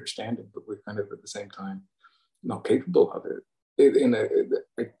connection and understanding, but we're kind of at the same time not capable of it.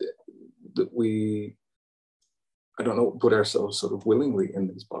 I don't know, put ourselves sort of willingly in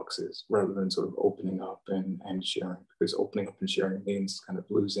these boxes rather than sort of opening up and sharing, because opening up and sharing means kind of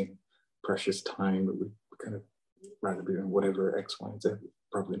losing precious time that we kind of rather be doing whatever X, Y, and Z,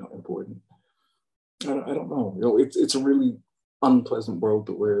 probably not important. I don't know. You know, it's a really unpleasant world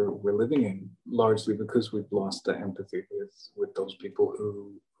that we're living in, largely because we've lost the empathy with those people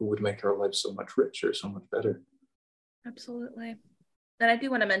who would make our lives so much richer, so much better. Absolutely. And I do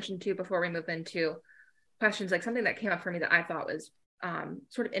want to mention too, before we move into questions, like something that came up for me that I thought was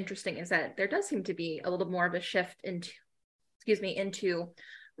sort of interesting is that there does seem to be a little more of a shift into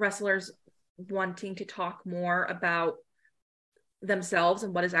wrestlers wanting to talk more about themselves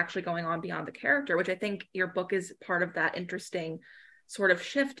and what is actually going on beyond the character, which I think your book is part of that interesting sort of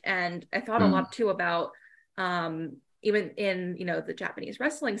shift. And I thought a lot too about even in, you know, the Japanese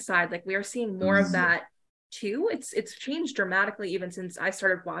wrestling side, like we are seeing more of that too. It's changed dramatically even since I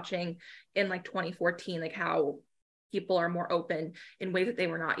started watching in like 2014, like how people are more open in ways that they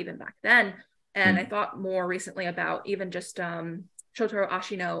were not even back then. And I thought more recently about even just Shotaro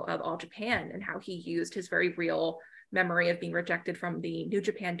Ashino of All Japan and how he used his very real memory of being rejected from the New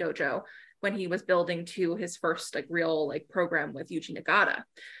Japan dojo when he was building to his first like real like program with Yuji Nagata.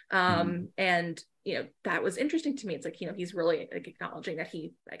 And you know, that was interesting to me. It's like, you know, he's really like acknowledging that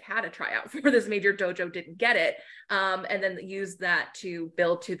he like had a tryout for this major dojo, didn't get it, and then used that to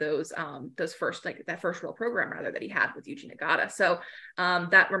build to those first, like that first real program rather that he had with Yuji Nagata. So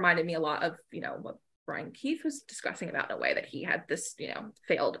that reminded me a lot of, you know, what Brian Keith was discussing about in a way, that he had this, you know,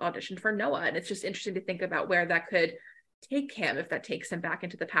 failed audition for Noah. And it's just interesting to think about where that could take him, if that takes him back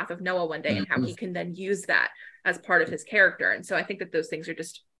into the path of Noah one day, and how he can then use that as part of his character. And so I think that those things are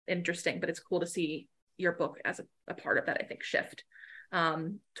just interesting, but it's cool to see your book as a part of that, I think, shift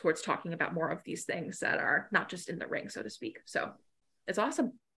towards talking about more of these things that are not just in the ring, so to speak. So it's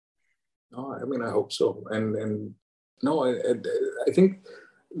awesome. Oh, I mean, I hope so. And no, I think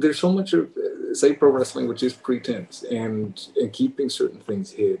there's so much of, say, pro wrestling, which is pretense and keeping certain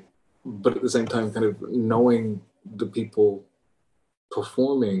things hid, but at the same time, kind of knowing the people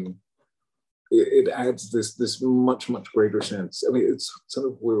performing, it adds this much greater sense. I mean, it's sort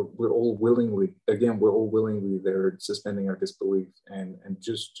of we're all willingly there, suspending our disbelief and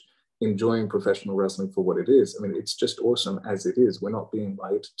just enjoying professional wrestling for what it is. I mean, it's just awesome as it is. We're not being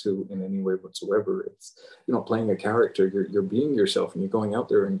lied to in any way whatsoever. It's, you're not playing a character. You're being yourself, and you're going out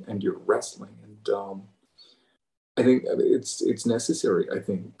there and you're wrestling. And I think it's necessary. I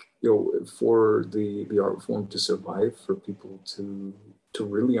think, you know, for the art form to survive, for people to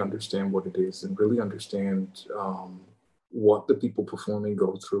really understand what it is and really understand what the people performing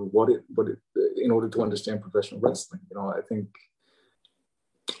go through, what it in order to understand professional wrestling. You know, I think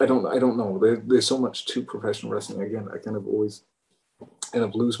I don't know. There's so much to professional wrestling. Again, I kind of always and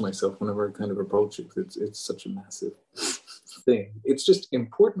I've lose myself whenever I kind of approach it. It's such a massive thing. It's just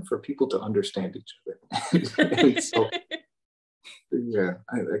important for people to understand each other. And so, yeah,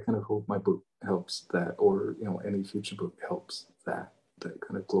 I kind of hope my book helps that, or any future book helps that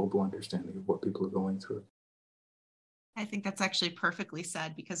kind of global understanding of what people are going through. I think that's actually perfectly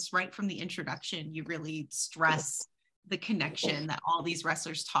said, because right from the introduction, you really stress the connection that all these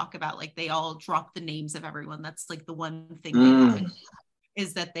wrestlers talk about. Like, they all drop the names of everyone. That's like the one thing they have,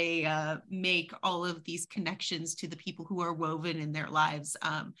 is that they make all of these connections to the people who are woven in their lives.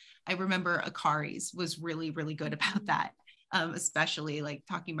 I remember Akari's was really, really good about that, especially like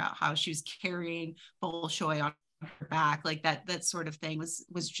talking about how she was carrying Bolshoi on her back, like that sort of thing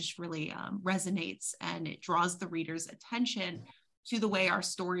was just really resonates, and it draws the reader's attention to the way our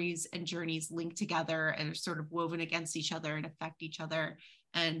stories and journeys link together and are sort of woven against each other and affect each other.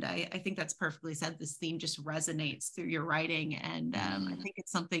 And I think that's perfectly said. This theme just resonates through your writing, and I think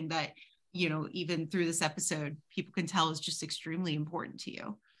it's something that even through this episode, people can tell is just extremely important to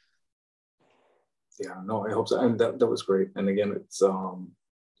you. Yeah, no, I hope so. And that was great. And again, it's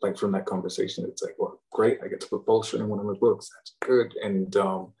like from that conversation, it's like, well, great, I get to put bullshit in one of my books. That's good. And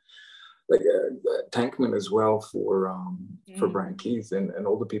like Tankman as well for Brian Keith and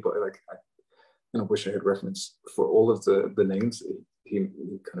all the people. I wish I had reference for all of the names he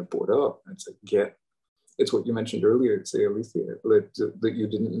kind of brought up. And it's like, it's what you mentioned earlier, say Alicia, that you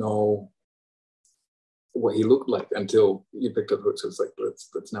didn't know what he looked like until you picked up the book. So it's like,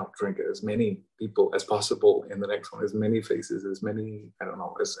 let's now drink as many people as possible in the next one, as many faces, as many, I don't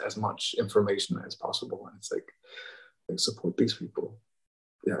know, as much information as possible. And it's like support these people.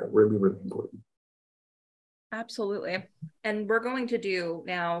 Yeah, really, really important. Absolutely. And we're going to do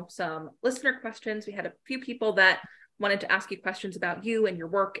now some listener questions. We had a few people that wanted to ask you questions about you and your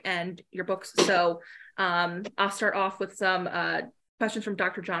work and your books. So I'll start off with some questions from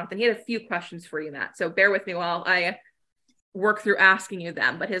Dr. Jonathan. He had a few questions for you, Matt. So bear with me while I work through asking you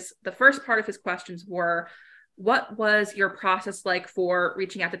them. But the first part of his questions were, what was your process like for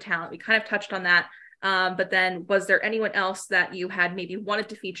reaching out to talent? We kind of touched on that. But then was there anyone else that you had maybe wanted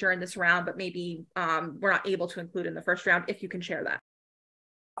to feature in this round, but maybe were not able to include in the first round, if you can share that?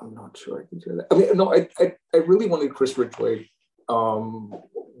 I'm not sure I can share that. I mean, no, I really wanted Chris Ridgway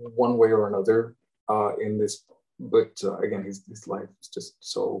one way or another in this. But again, his life is just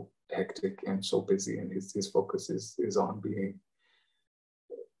so hectic and so busy, and his focus is on being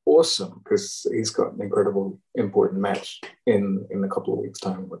awesome, because he's got an incredible important match in a couple of weeks'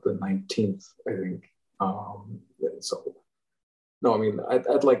 time, with the 19th, I think. So no, I mean,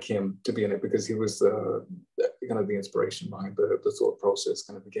 I'd like him to be in it, because he was kind of the inspiration behind the thought process,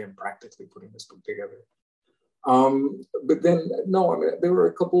 kind of again practically putting this book together. But then no, I mean, there were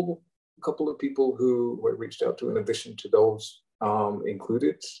a couple of people who I reached out to in addition to those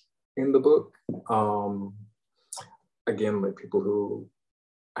included in the book. Again, like people who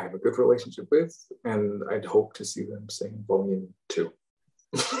I have a good relationship with, and I'd hope to see them sing Volume 2.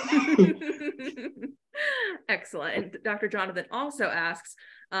 Excellent. Dr. Jonathan also asks,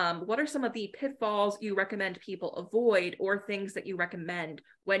 what are some of the pitfalls you recommend people avoid, or things that you recommend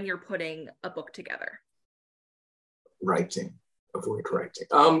when you're putting a book together? Writing. Avoid writing.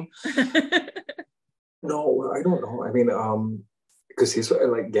 No, I don't know. I mean, because he's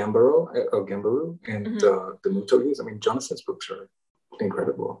like Gambaro and the Mutohis. I mean, Jonathan's books are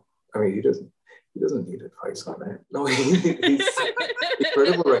incredible. I mean, he doesn't need advice on that. No, he's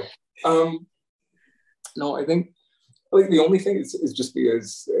incredible, right? No, I think like the only thing is just be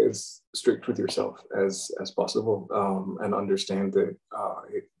as strict with yourself as possible, and understand that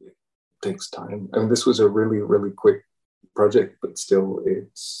it takes time. I mean, this was a really, really quick project, but still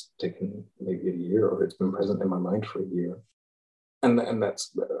it's taken maybe a year, or it's been present in my mind for a year. And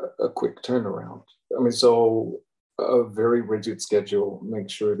that's a quick turnaround. I mean, so a very rigid schedule, make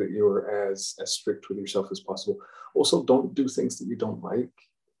sure that you're as strict with yourself as possible. Also, don't do things that you don't like,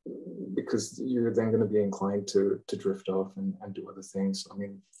 because you're then going to be inclined to drift off and do other things. I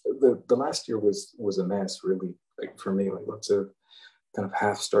mean, the last year was a mess, really, like for me, like lots of kind of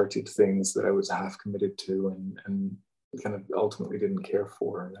half-started things that I was half committed to and kind of ultimately didn't care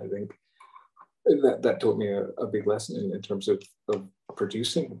for. And I think that taught me a big lesson in terms of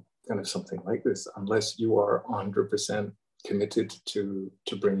producing kind of something like this. Unless you are 100% committed to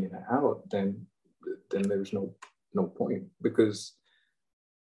bringing it out, then there's no point, because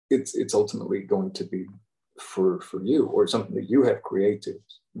it's ultimately going to be for you, or something that you have created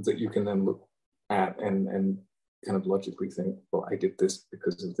that you can then look at and kind of logically think, well, I did this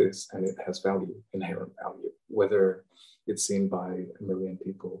because of this, and it has value, inherent value, whether it's seen by 1 million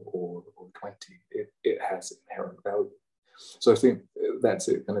people or 20, it has inherent value. So I think that's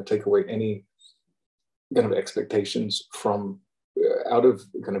it. Kind of take away any kind of expectations from out of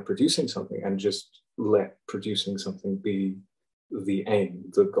kind of producing something, and just let producing something be the aim,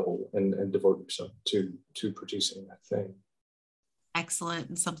 the goal, and devote yourself to producing that thing. Excellent,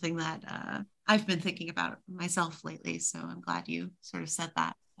 and something that I've been thinking about myself lately. So I'm glad you sort of said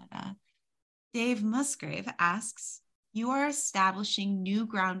that. But, Dave Musgrave asks, you are establishing new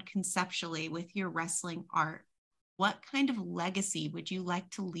ground conceptually with your wrestling art. What kind of legacy would you like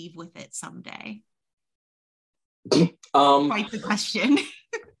to leave with it someday? Quite the question.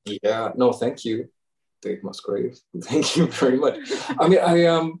 Yeah, no, thank you, Dave Musgrave. Thank you very much. I mean,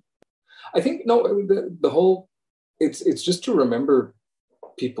 I think the whole it's just to remember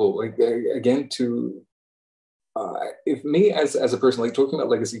people, like again, to if me as a person, like talking about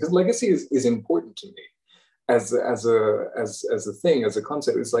legacy, because legacy is important to me as a thing, as a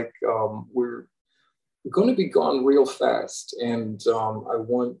concept. It's like we're going to be gone real fast, and I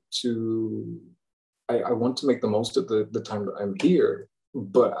want to make the most of the time that I'm here,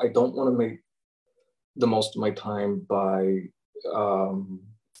 but I don't want to make the most of my time by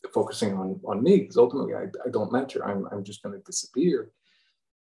focusing on me, because ultimately I don't matter. I'm just going to disappear.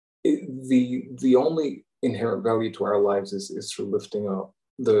 The only inherent value to our lives is through lifting up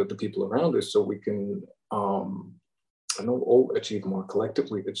the people around us, so we can all achieve more,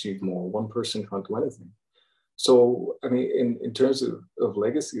 collectively achieve more. One person can't do anything. So I mean, in terms of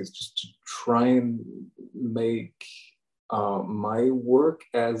legacy, it's just to try and make my work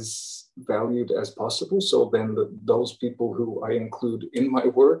as valued as possible, so then those people who I include in my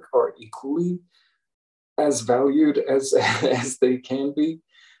work are equally as valued as they can be.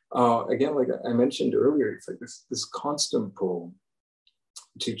 Again, like I mentioned earlier, it's like this constant pull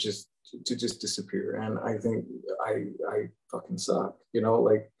to just disappear, and I think I fucking suck,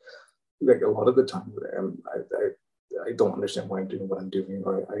 like a lot of the time I don't understand why I'm doing what I'm doing,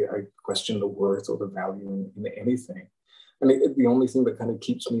 or I question the worth or the value in anything. And the only thing that kind of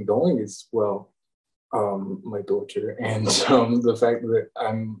keeps me going is, well, my daughter, and the fact that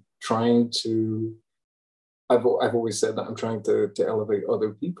I'm trying to, I've always said that I'm trying to elevate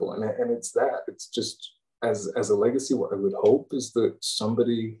other people, and it's that. It's just as a legacy, what I would hope is that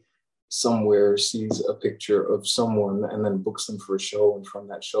somebody somewhere sees a picture of someone and then books them for a show, and from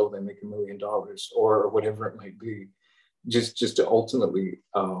that show they make $1 million or whatever it might be, just to ultimately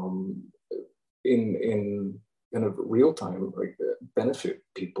in kind of real time, like benefit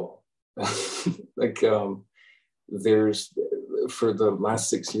people. Like there's, for the last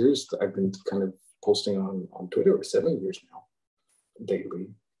 6 years I've been kind of posting on Twitter, or 7 years now, daily.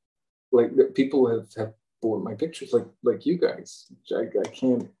 Like people have bought my pictures, like you guys. I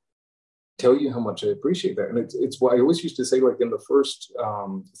can't tell you how much I appreciate that. And it's what I always used to say, like in the first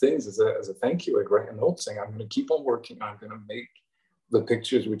things as a thank you, like write a note saying, I'm going to keep on working. I'm going to make the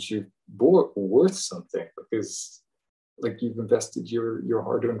pictures which you bought worth something, because like you've invested your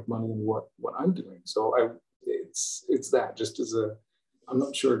hard-earned money in what I'm doing. So it's that, just as I'm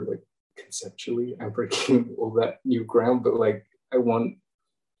not sure, like conceptually I'm breaking all that new ground, but like I don't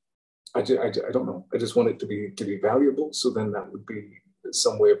know. I just want it to be valuable. So then that would be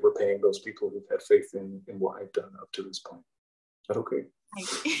some way of repaying those people who've had faith in what I've done up to this point. Is that okay?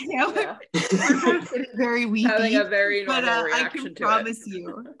 Yeah. We're very weepy. Having a very normal reaction to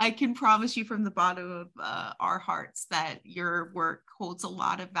it. I can promise you from the bottom of our hearts that your work holds a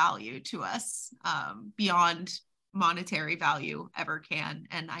lot of value to us, beyond monetary value ever can.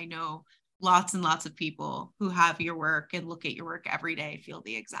 And I know lots and lots of people who have your work and look at your work every day feel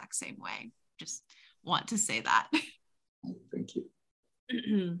the exact same way. Just want to say that. Thank you.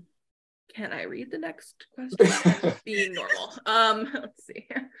 Can I read the next question? Being normal. Let's see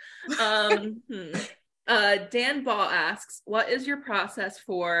here. Dan Ball asks, what is your process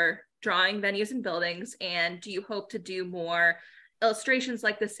for drawing venues and buildings, and do you hope to do more illustrations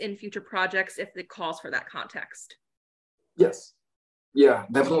like this in future projects if it calls for that context? Yes. Yeah,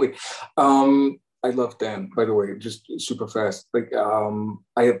 definitely. I love Dan, by the way, just super fast. Like,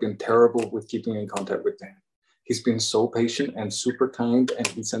 I have been terrible with keeping in contact with Dan. He's been so patient and super kind, and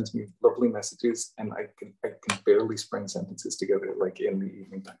he sends me lovely messages, and I can barely spring sentences together, like in the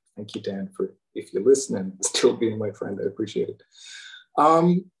evening time. Thank you, Dan, for, if you're listening, still being my friend. I appreciate it.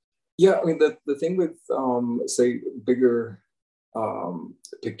 Yeah, I mean, the thing with, say, bigger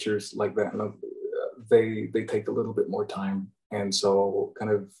pictures like that, they take a little bit more time. And so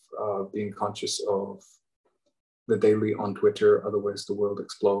kind of being conscious of the daily on Twitter, otherwise the world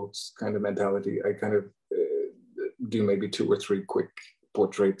explodes kind of mentality, I kind of do maybe 2 or 3 quick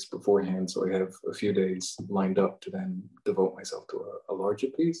portraits beforehand, so I have a few days lined up to then devote myself to a larger piece. And then, yeah,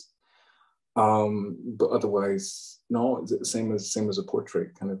 I mean, the thing with, say, bigger pictures like that, they take a little bit more time. And so kind of being conscious of the daily on Twitter, otherwise the world explodes kind of mentality, I kind of do maybe 2 or 3 quick portraits beforehand, so I have a few days lined up to then devote myself to a larger piece. But otherwise, no, it's the same as a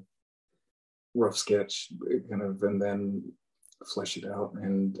portrait, kind of rough sketch, kind of, and then flesh it out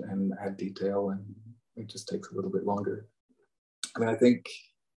and add detail, and it just takes a little bit longer. I mean, I think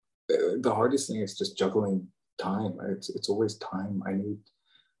the hardest thing is just juggling time. It's always time. I need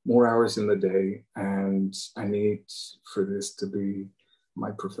more hours in the day, and I need for this to be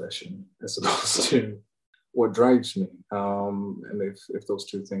my profession as opposed to what drives me. And if those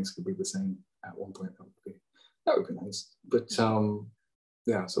two things could be the same at one point, that would be nice. But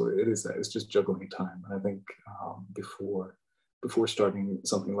yeah, so it is that. It's just juggling time. And I think before starting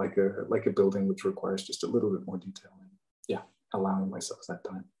something like a building, which requires just a little bit more detail, and yeah, allowing myself that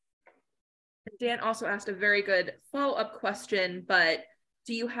time. Dan also asked a very good follow-up question, but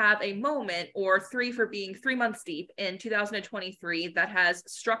do you have a moment or three for being 3 months deep in 2023 that has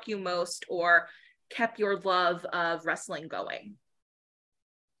struck you most or kept your love of wrestling going?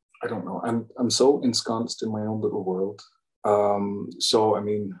 I don't know. I'm so ensconced in my own little world. So, I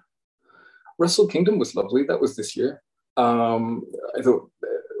mean, Wrestle Kingdom was lovely. That was this year. I thought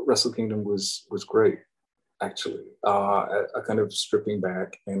Wrestle Kingdom was great, actually. A kind of stripping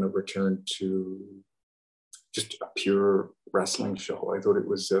back and a return to just a pure wrestling show. I thought it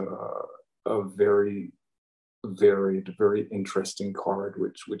was a very varied, very interesting card,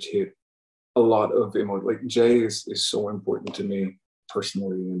 which hit a lot of emotion. Like, Jay is so important to me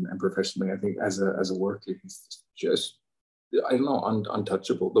personally and professionally. I think as a worker, he's just, I don't know,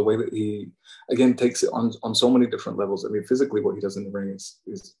 untouchable. The way that he, again, takes it on so many different levels. I mean, physically, what he does in the ring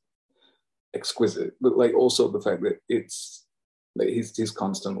is exquisite, but like also the fact that it's that he's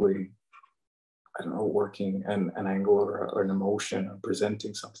constantly, I don't know, working an angle or an emotion or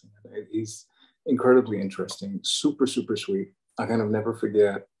presenting something. He's incredibly interesting, super sweet. I kind of never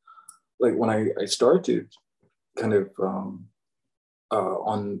forget, like when I started kind of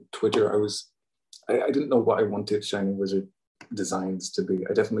on Twitter, I didn't know what I wanted Shining Wizard Designs to be.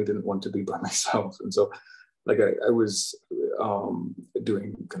 I definitely didn't want to be by myself. And so like I was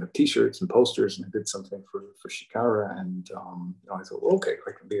doing kind of t-shirts and posters, and I did something for Shikara, and I thought, well, okay,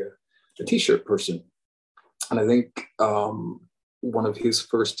 I can be a t-shirt person. And I think one of his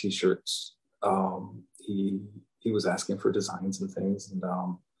first t-shirts, he was asking for designs and things, and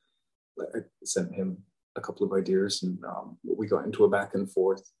I sent him a couple of ideas, and we got into a back and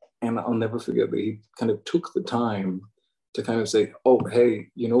forth. And I'll never forget that he kind of took the time to kind of say, oh, hey,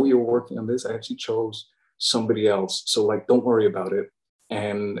 you were working on this. I actually chose somebody else. So like, don't worry about it.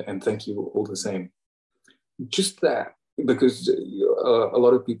 And thank you all the same. Just that, because a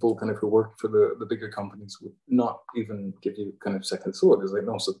lot of people kind of who work for the bigger companies would not even give you kind of second thought. It's like,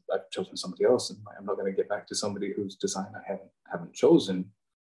 no, so I've chosen somebody else, and I'm not going to get back to somebody whose design I haven't chosen.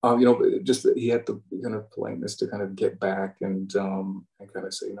 Just that he had the kind of politeness to kind of get back and kind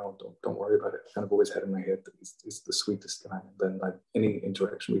of say, no, don't worry about it. I kind of always had in my head that he's the sweetest guy. And then like any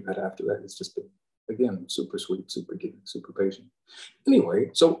interaction we've had after that, it's just been, again, super sweet, super giving, super patient.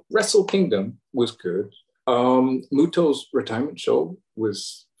 Anyway, so Wrestle Kingdom was good. Muto's retirement show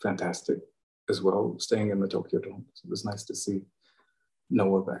was fantastic as well, staying in the Tokyo Dome. So it was nice to see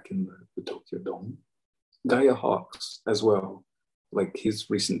Noah back in the Tokyo Dome. Gaia Hawks as well. Like his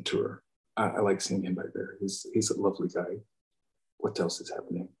recent tour, I like seeing him back there. He's a lovely guy. What else is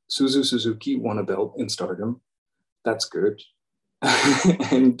happening? Suzu Suzuki won a belt in Stardom. That's good.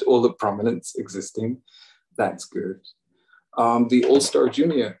 And all the prominence existing. That's good. The All-Star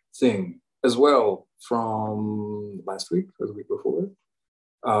Junior thing as well from last week or the week before.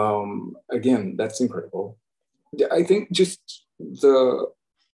 Again, that's incredible. I think just the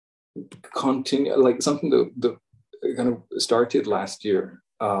continue, like something that kind of started last year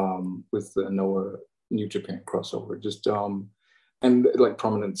with the Noah New Japan crossover, just and like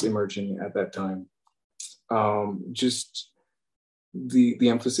prominence emerging at that time. Just the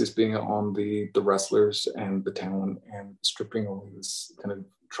emphasis being on the wrestlers and the talent, and stripping away this kind of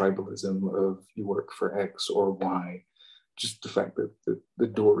tribalism of you work for X or Y. Just the fact that the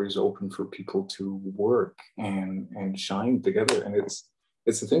door is open for people to work and shine together. And it's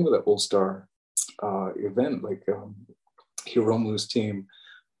the thing with the All-Star event, like Hiromu's team,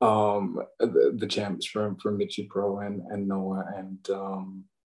 the champs from Michi Pro and Noah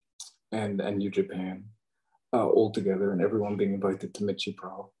and New Japan all together, and everyone being invited to Michi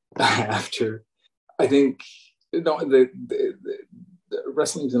Pro after. I think the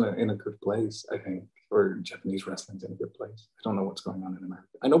wrestling's in a good place, I think, or Japanese wrestling's in a good place. I don't know what's going on in America.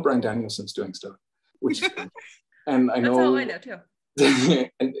 I know Bryan Danielson's doing stuff, which is good. And I know that's all I know too.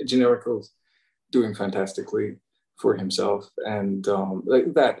 And Generico's doing fantastically for himself, and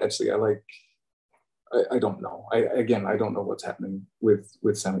like that. Actually, I don't know. I don't know what's happening with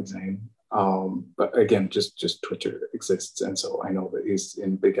Sami Zayn. But again, just Twitter exists, and so I know that he's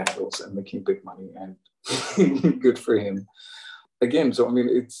in big angles and making big money, and good for him. Again, so I mean,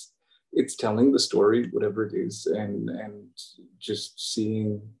 it's telling the story, whatever it is, and just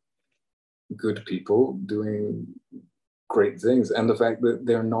seeing good people doing great things, and the fact that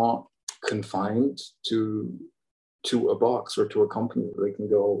they're not confined to a box or to a company. They can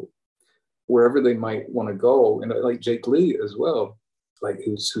go wherever they might want to go, and like Jake Lee as well, like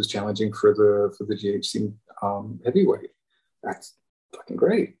who's challenging for the GHC heavyweight. That's fucking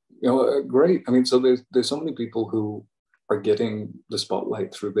great, great. I mean, so there's so many people who are getting the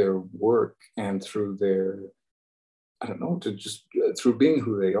spotlight through their work and through their, I don't know, to just through being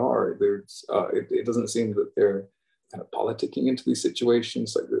who they are. There's it doesn't seem that they're kind of politicking into these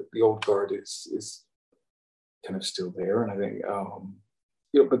situations. Like the old guard is kind of still there, and I think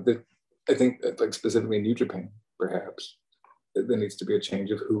but I think that, like specifically in New Japan, perhaps there needs to be a change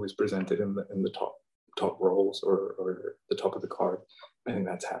of who is presented in the top roles or the top of the card. I think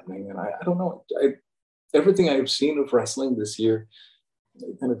that's happening, and I don't know. Everything I've seen of wrestling this year,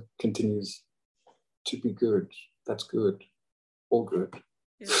 it kind of continues to be good. That's good. All good.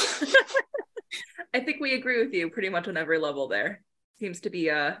 Yeah. I think we agree with you pretty much on every level there. Seems to be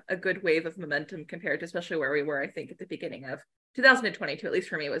a good wave of momentum compared to especially where we were, I think, at the beginning of 2022, at least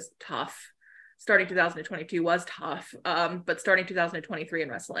for me, was tough. Starting 2022 was tough, but starting 2023 in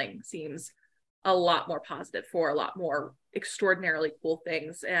wrestling seems a lot more positive for a lot more extraordinarily cool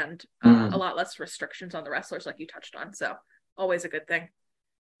things and a lot less restrictions on the wrestlers like you touched on. So always a good thing.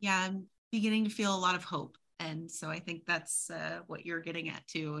 Yeah, I'm beginning to feel a lot of hope. And so I think that's what you're getting at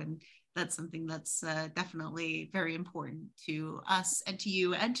too. And that's something that's definitely very important to us and to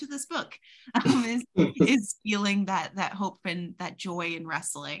you and to this book, is feeling that hope and that joy in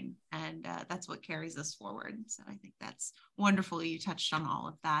wrestling. And that's what carries us forward. So I think that's wonderful. You touched on all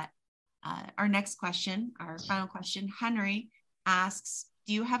of that. Our next question, our final question, Henry asks,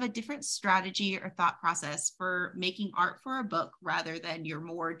 do you have a different strategy or thought process for making art for a book rather than your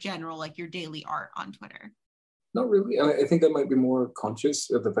more general, like your daily art on Twitter? Not really. I think I might be more conscious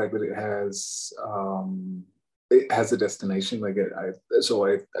of the fact that it has a destination. Like I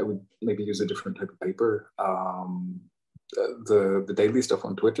would maybe use a different type of paper. The daily stuff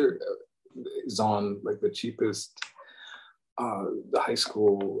on Twitter is on like the cheapest the high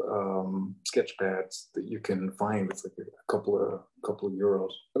school sketch pads that you can find. It's like a couple of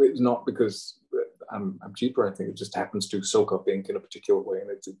euros. I mean, it's not because I'm cheaper. I think it just happens to soak up ink in a particular way,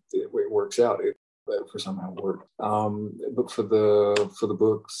 and it works out. For somehow work. But for the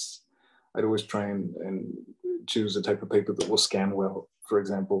books, I'd always try and choose a type of paper that will scan well, for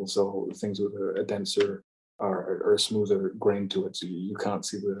example. So things with a denser or a smoother grain to it, so you can't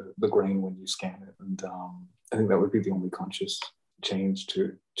see the grain when you scan it. And I think that would be the only conscious change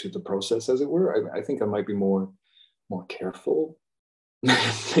to the process, as it were. I think I might be more careful,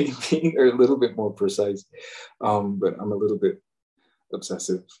 maybe, or a little bit more precise. But I'm a little bit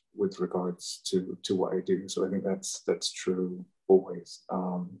obsessive with regards to what I do. So I think that's true always.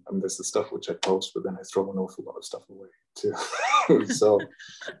 I mean, there's the stuff which I post, but then I throw an awful lot of stuff away too. So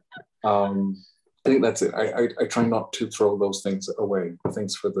I think that's it. I try not to throw those things away,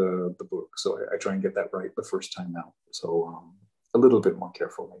 things for the book. So I try and get that right the first time out. So a little bit more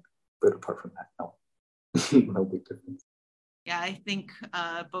careful maybe. But apart from that, no. No big difference. Yeah, I think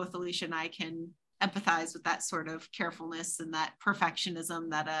both Alicia and I can empathize with that sort of carefulness and that perfectionism,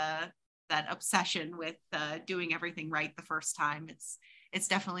 that obsession with doing everything right the first time. It's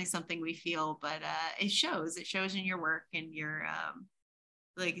definitely something we feel, but it shows in your work and your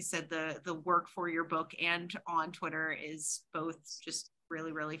like you said, the work for your book and on Twitter is both just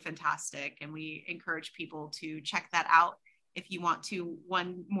really, really fantastic, and we encourage people to check that out. If you want to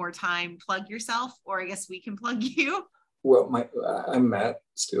one more time plug yourself, or I guess we can plug you. Well, I'm Matt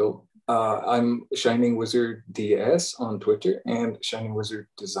still. I'm Shining Wizard DS on Twitter and Shining Wizard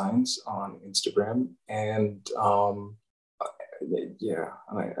Designs on Instagram. And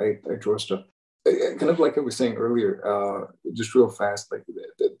I draw stuff. Kind of like I was saying earlier, just real fast, like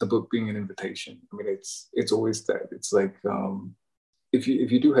the book being an invitation. I mean, it's always that. It's like if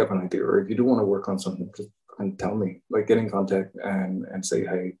you do have an idea or if you do want to work on something, just tell me. Like get in contact and say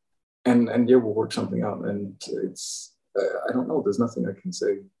hey, and yeah, we'll work something out. And it's I don't know. There's nothing I can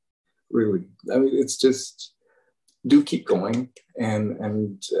say. Really, I mean, it's just do keep going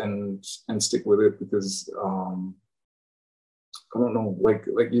and stick with it, because I don't know, like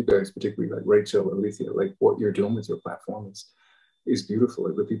you guys, particularly like Rachel or Alethea, like what you're doing with your platform is beautiful.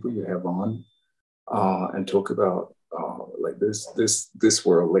 Like the people you have on and talk about like this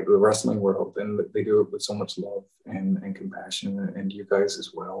world, like the wrestling world, and they do it with so much love and compassion, and you guys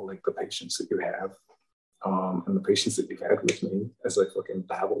as well, like the patience that you have, and the patience that you've had with me as I fucking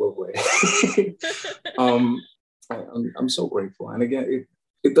babble away. I'm so grateful. And again,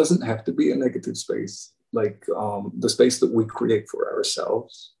 it doesn't have to be a negative space. Like the space that we create for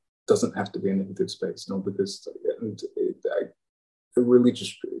ourselves doesn't have to be a negative space, because I really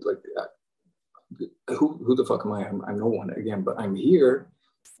just like, who the fuck am I? I'm no one again, but I'm here,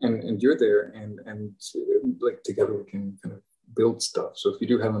 and you're there, and like together we can kind of build stuff. So if you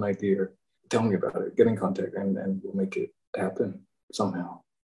do have an idea, tell me about it. Get in contact, and we'll make it happen somehow.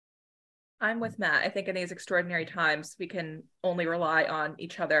 I'm with Matt. I think in these extraordinary times, we can only rely on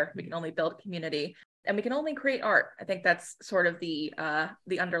each other. We can only build community, and we can only create art. I think that's sort of the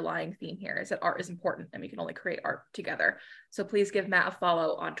underlying theme here, is that art is important, and we can only create art together. So please give Matt a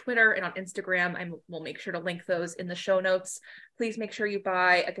follow on Twitter and on Instagram. We'll make sure to link those in the show notes. Please make sure you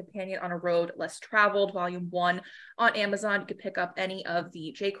buy A Companion on a Road Less Traveled, Volume 1 on Amazon. You can pick up any of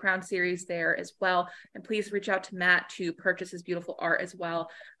the J. Crown series there as well. And please reach out to Matt to purchase his beautiful art as well.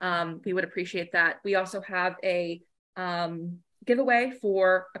 We would appreciate that. We also have a giveaway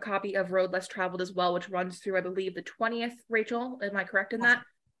for a copy of Road Less Traveled as well, which runs through, I believe, the 20th. Rachel, am I correct in that?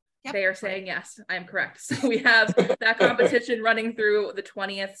 Yep. They are saying yes, I am correct. So we have that competition running through the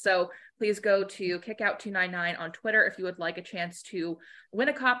 20th. So please go to Kickout299 on Twitter if you would like a chance to win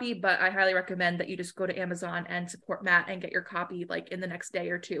a copy. But I highly recommend that you just go to Amazon and support Matt and get your copy like in the next day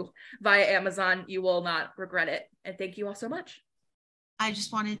or two via Amazon. You will not regret it. And thank you all so much. I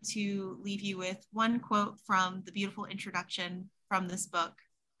just wanted to leave you with one quote from the beautiful introduction from this book.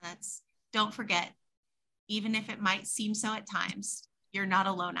 That's, don't forget, even if it might seem so at times, you're not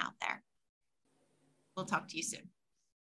alone out there. We'll talk to you soon.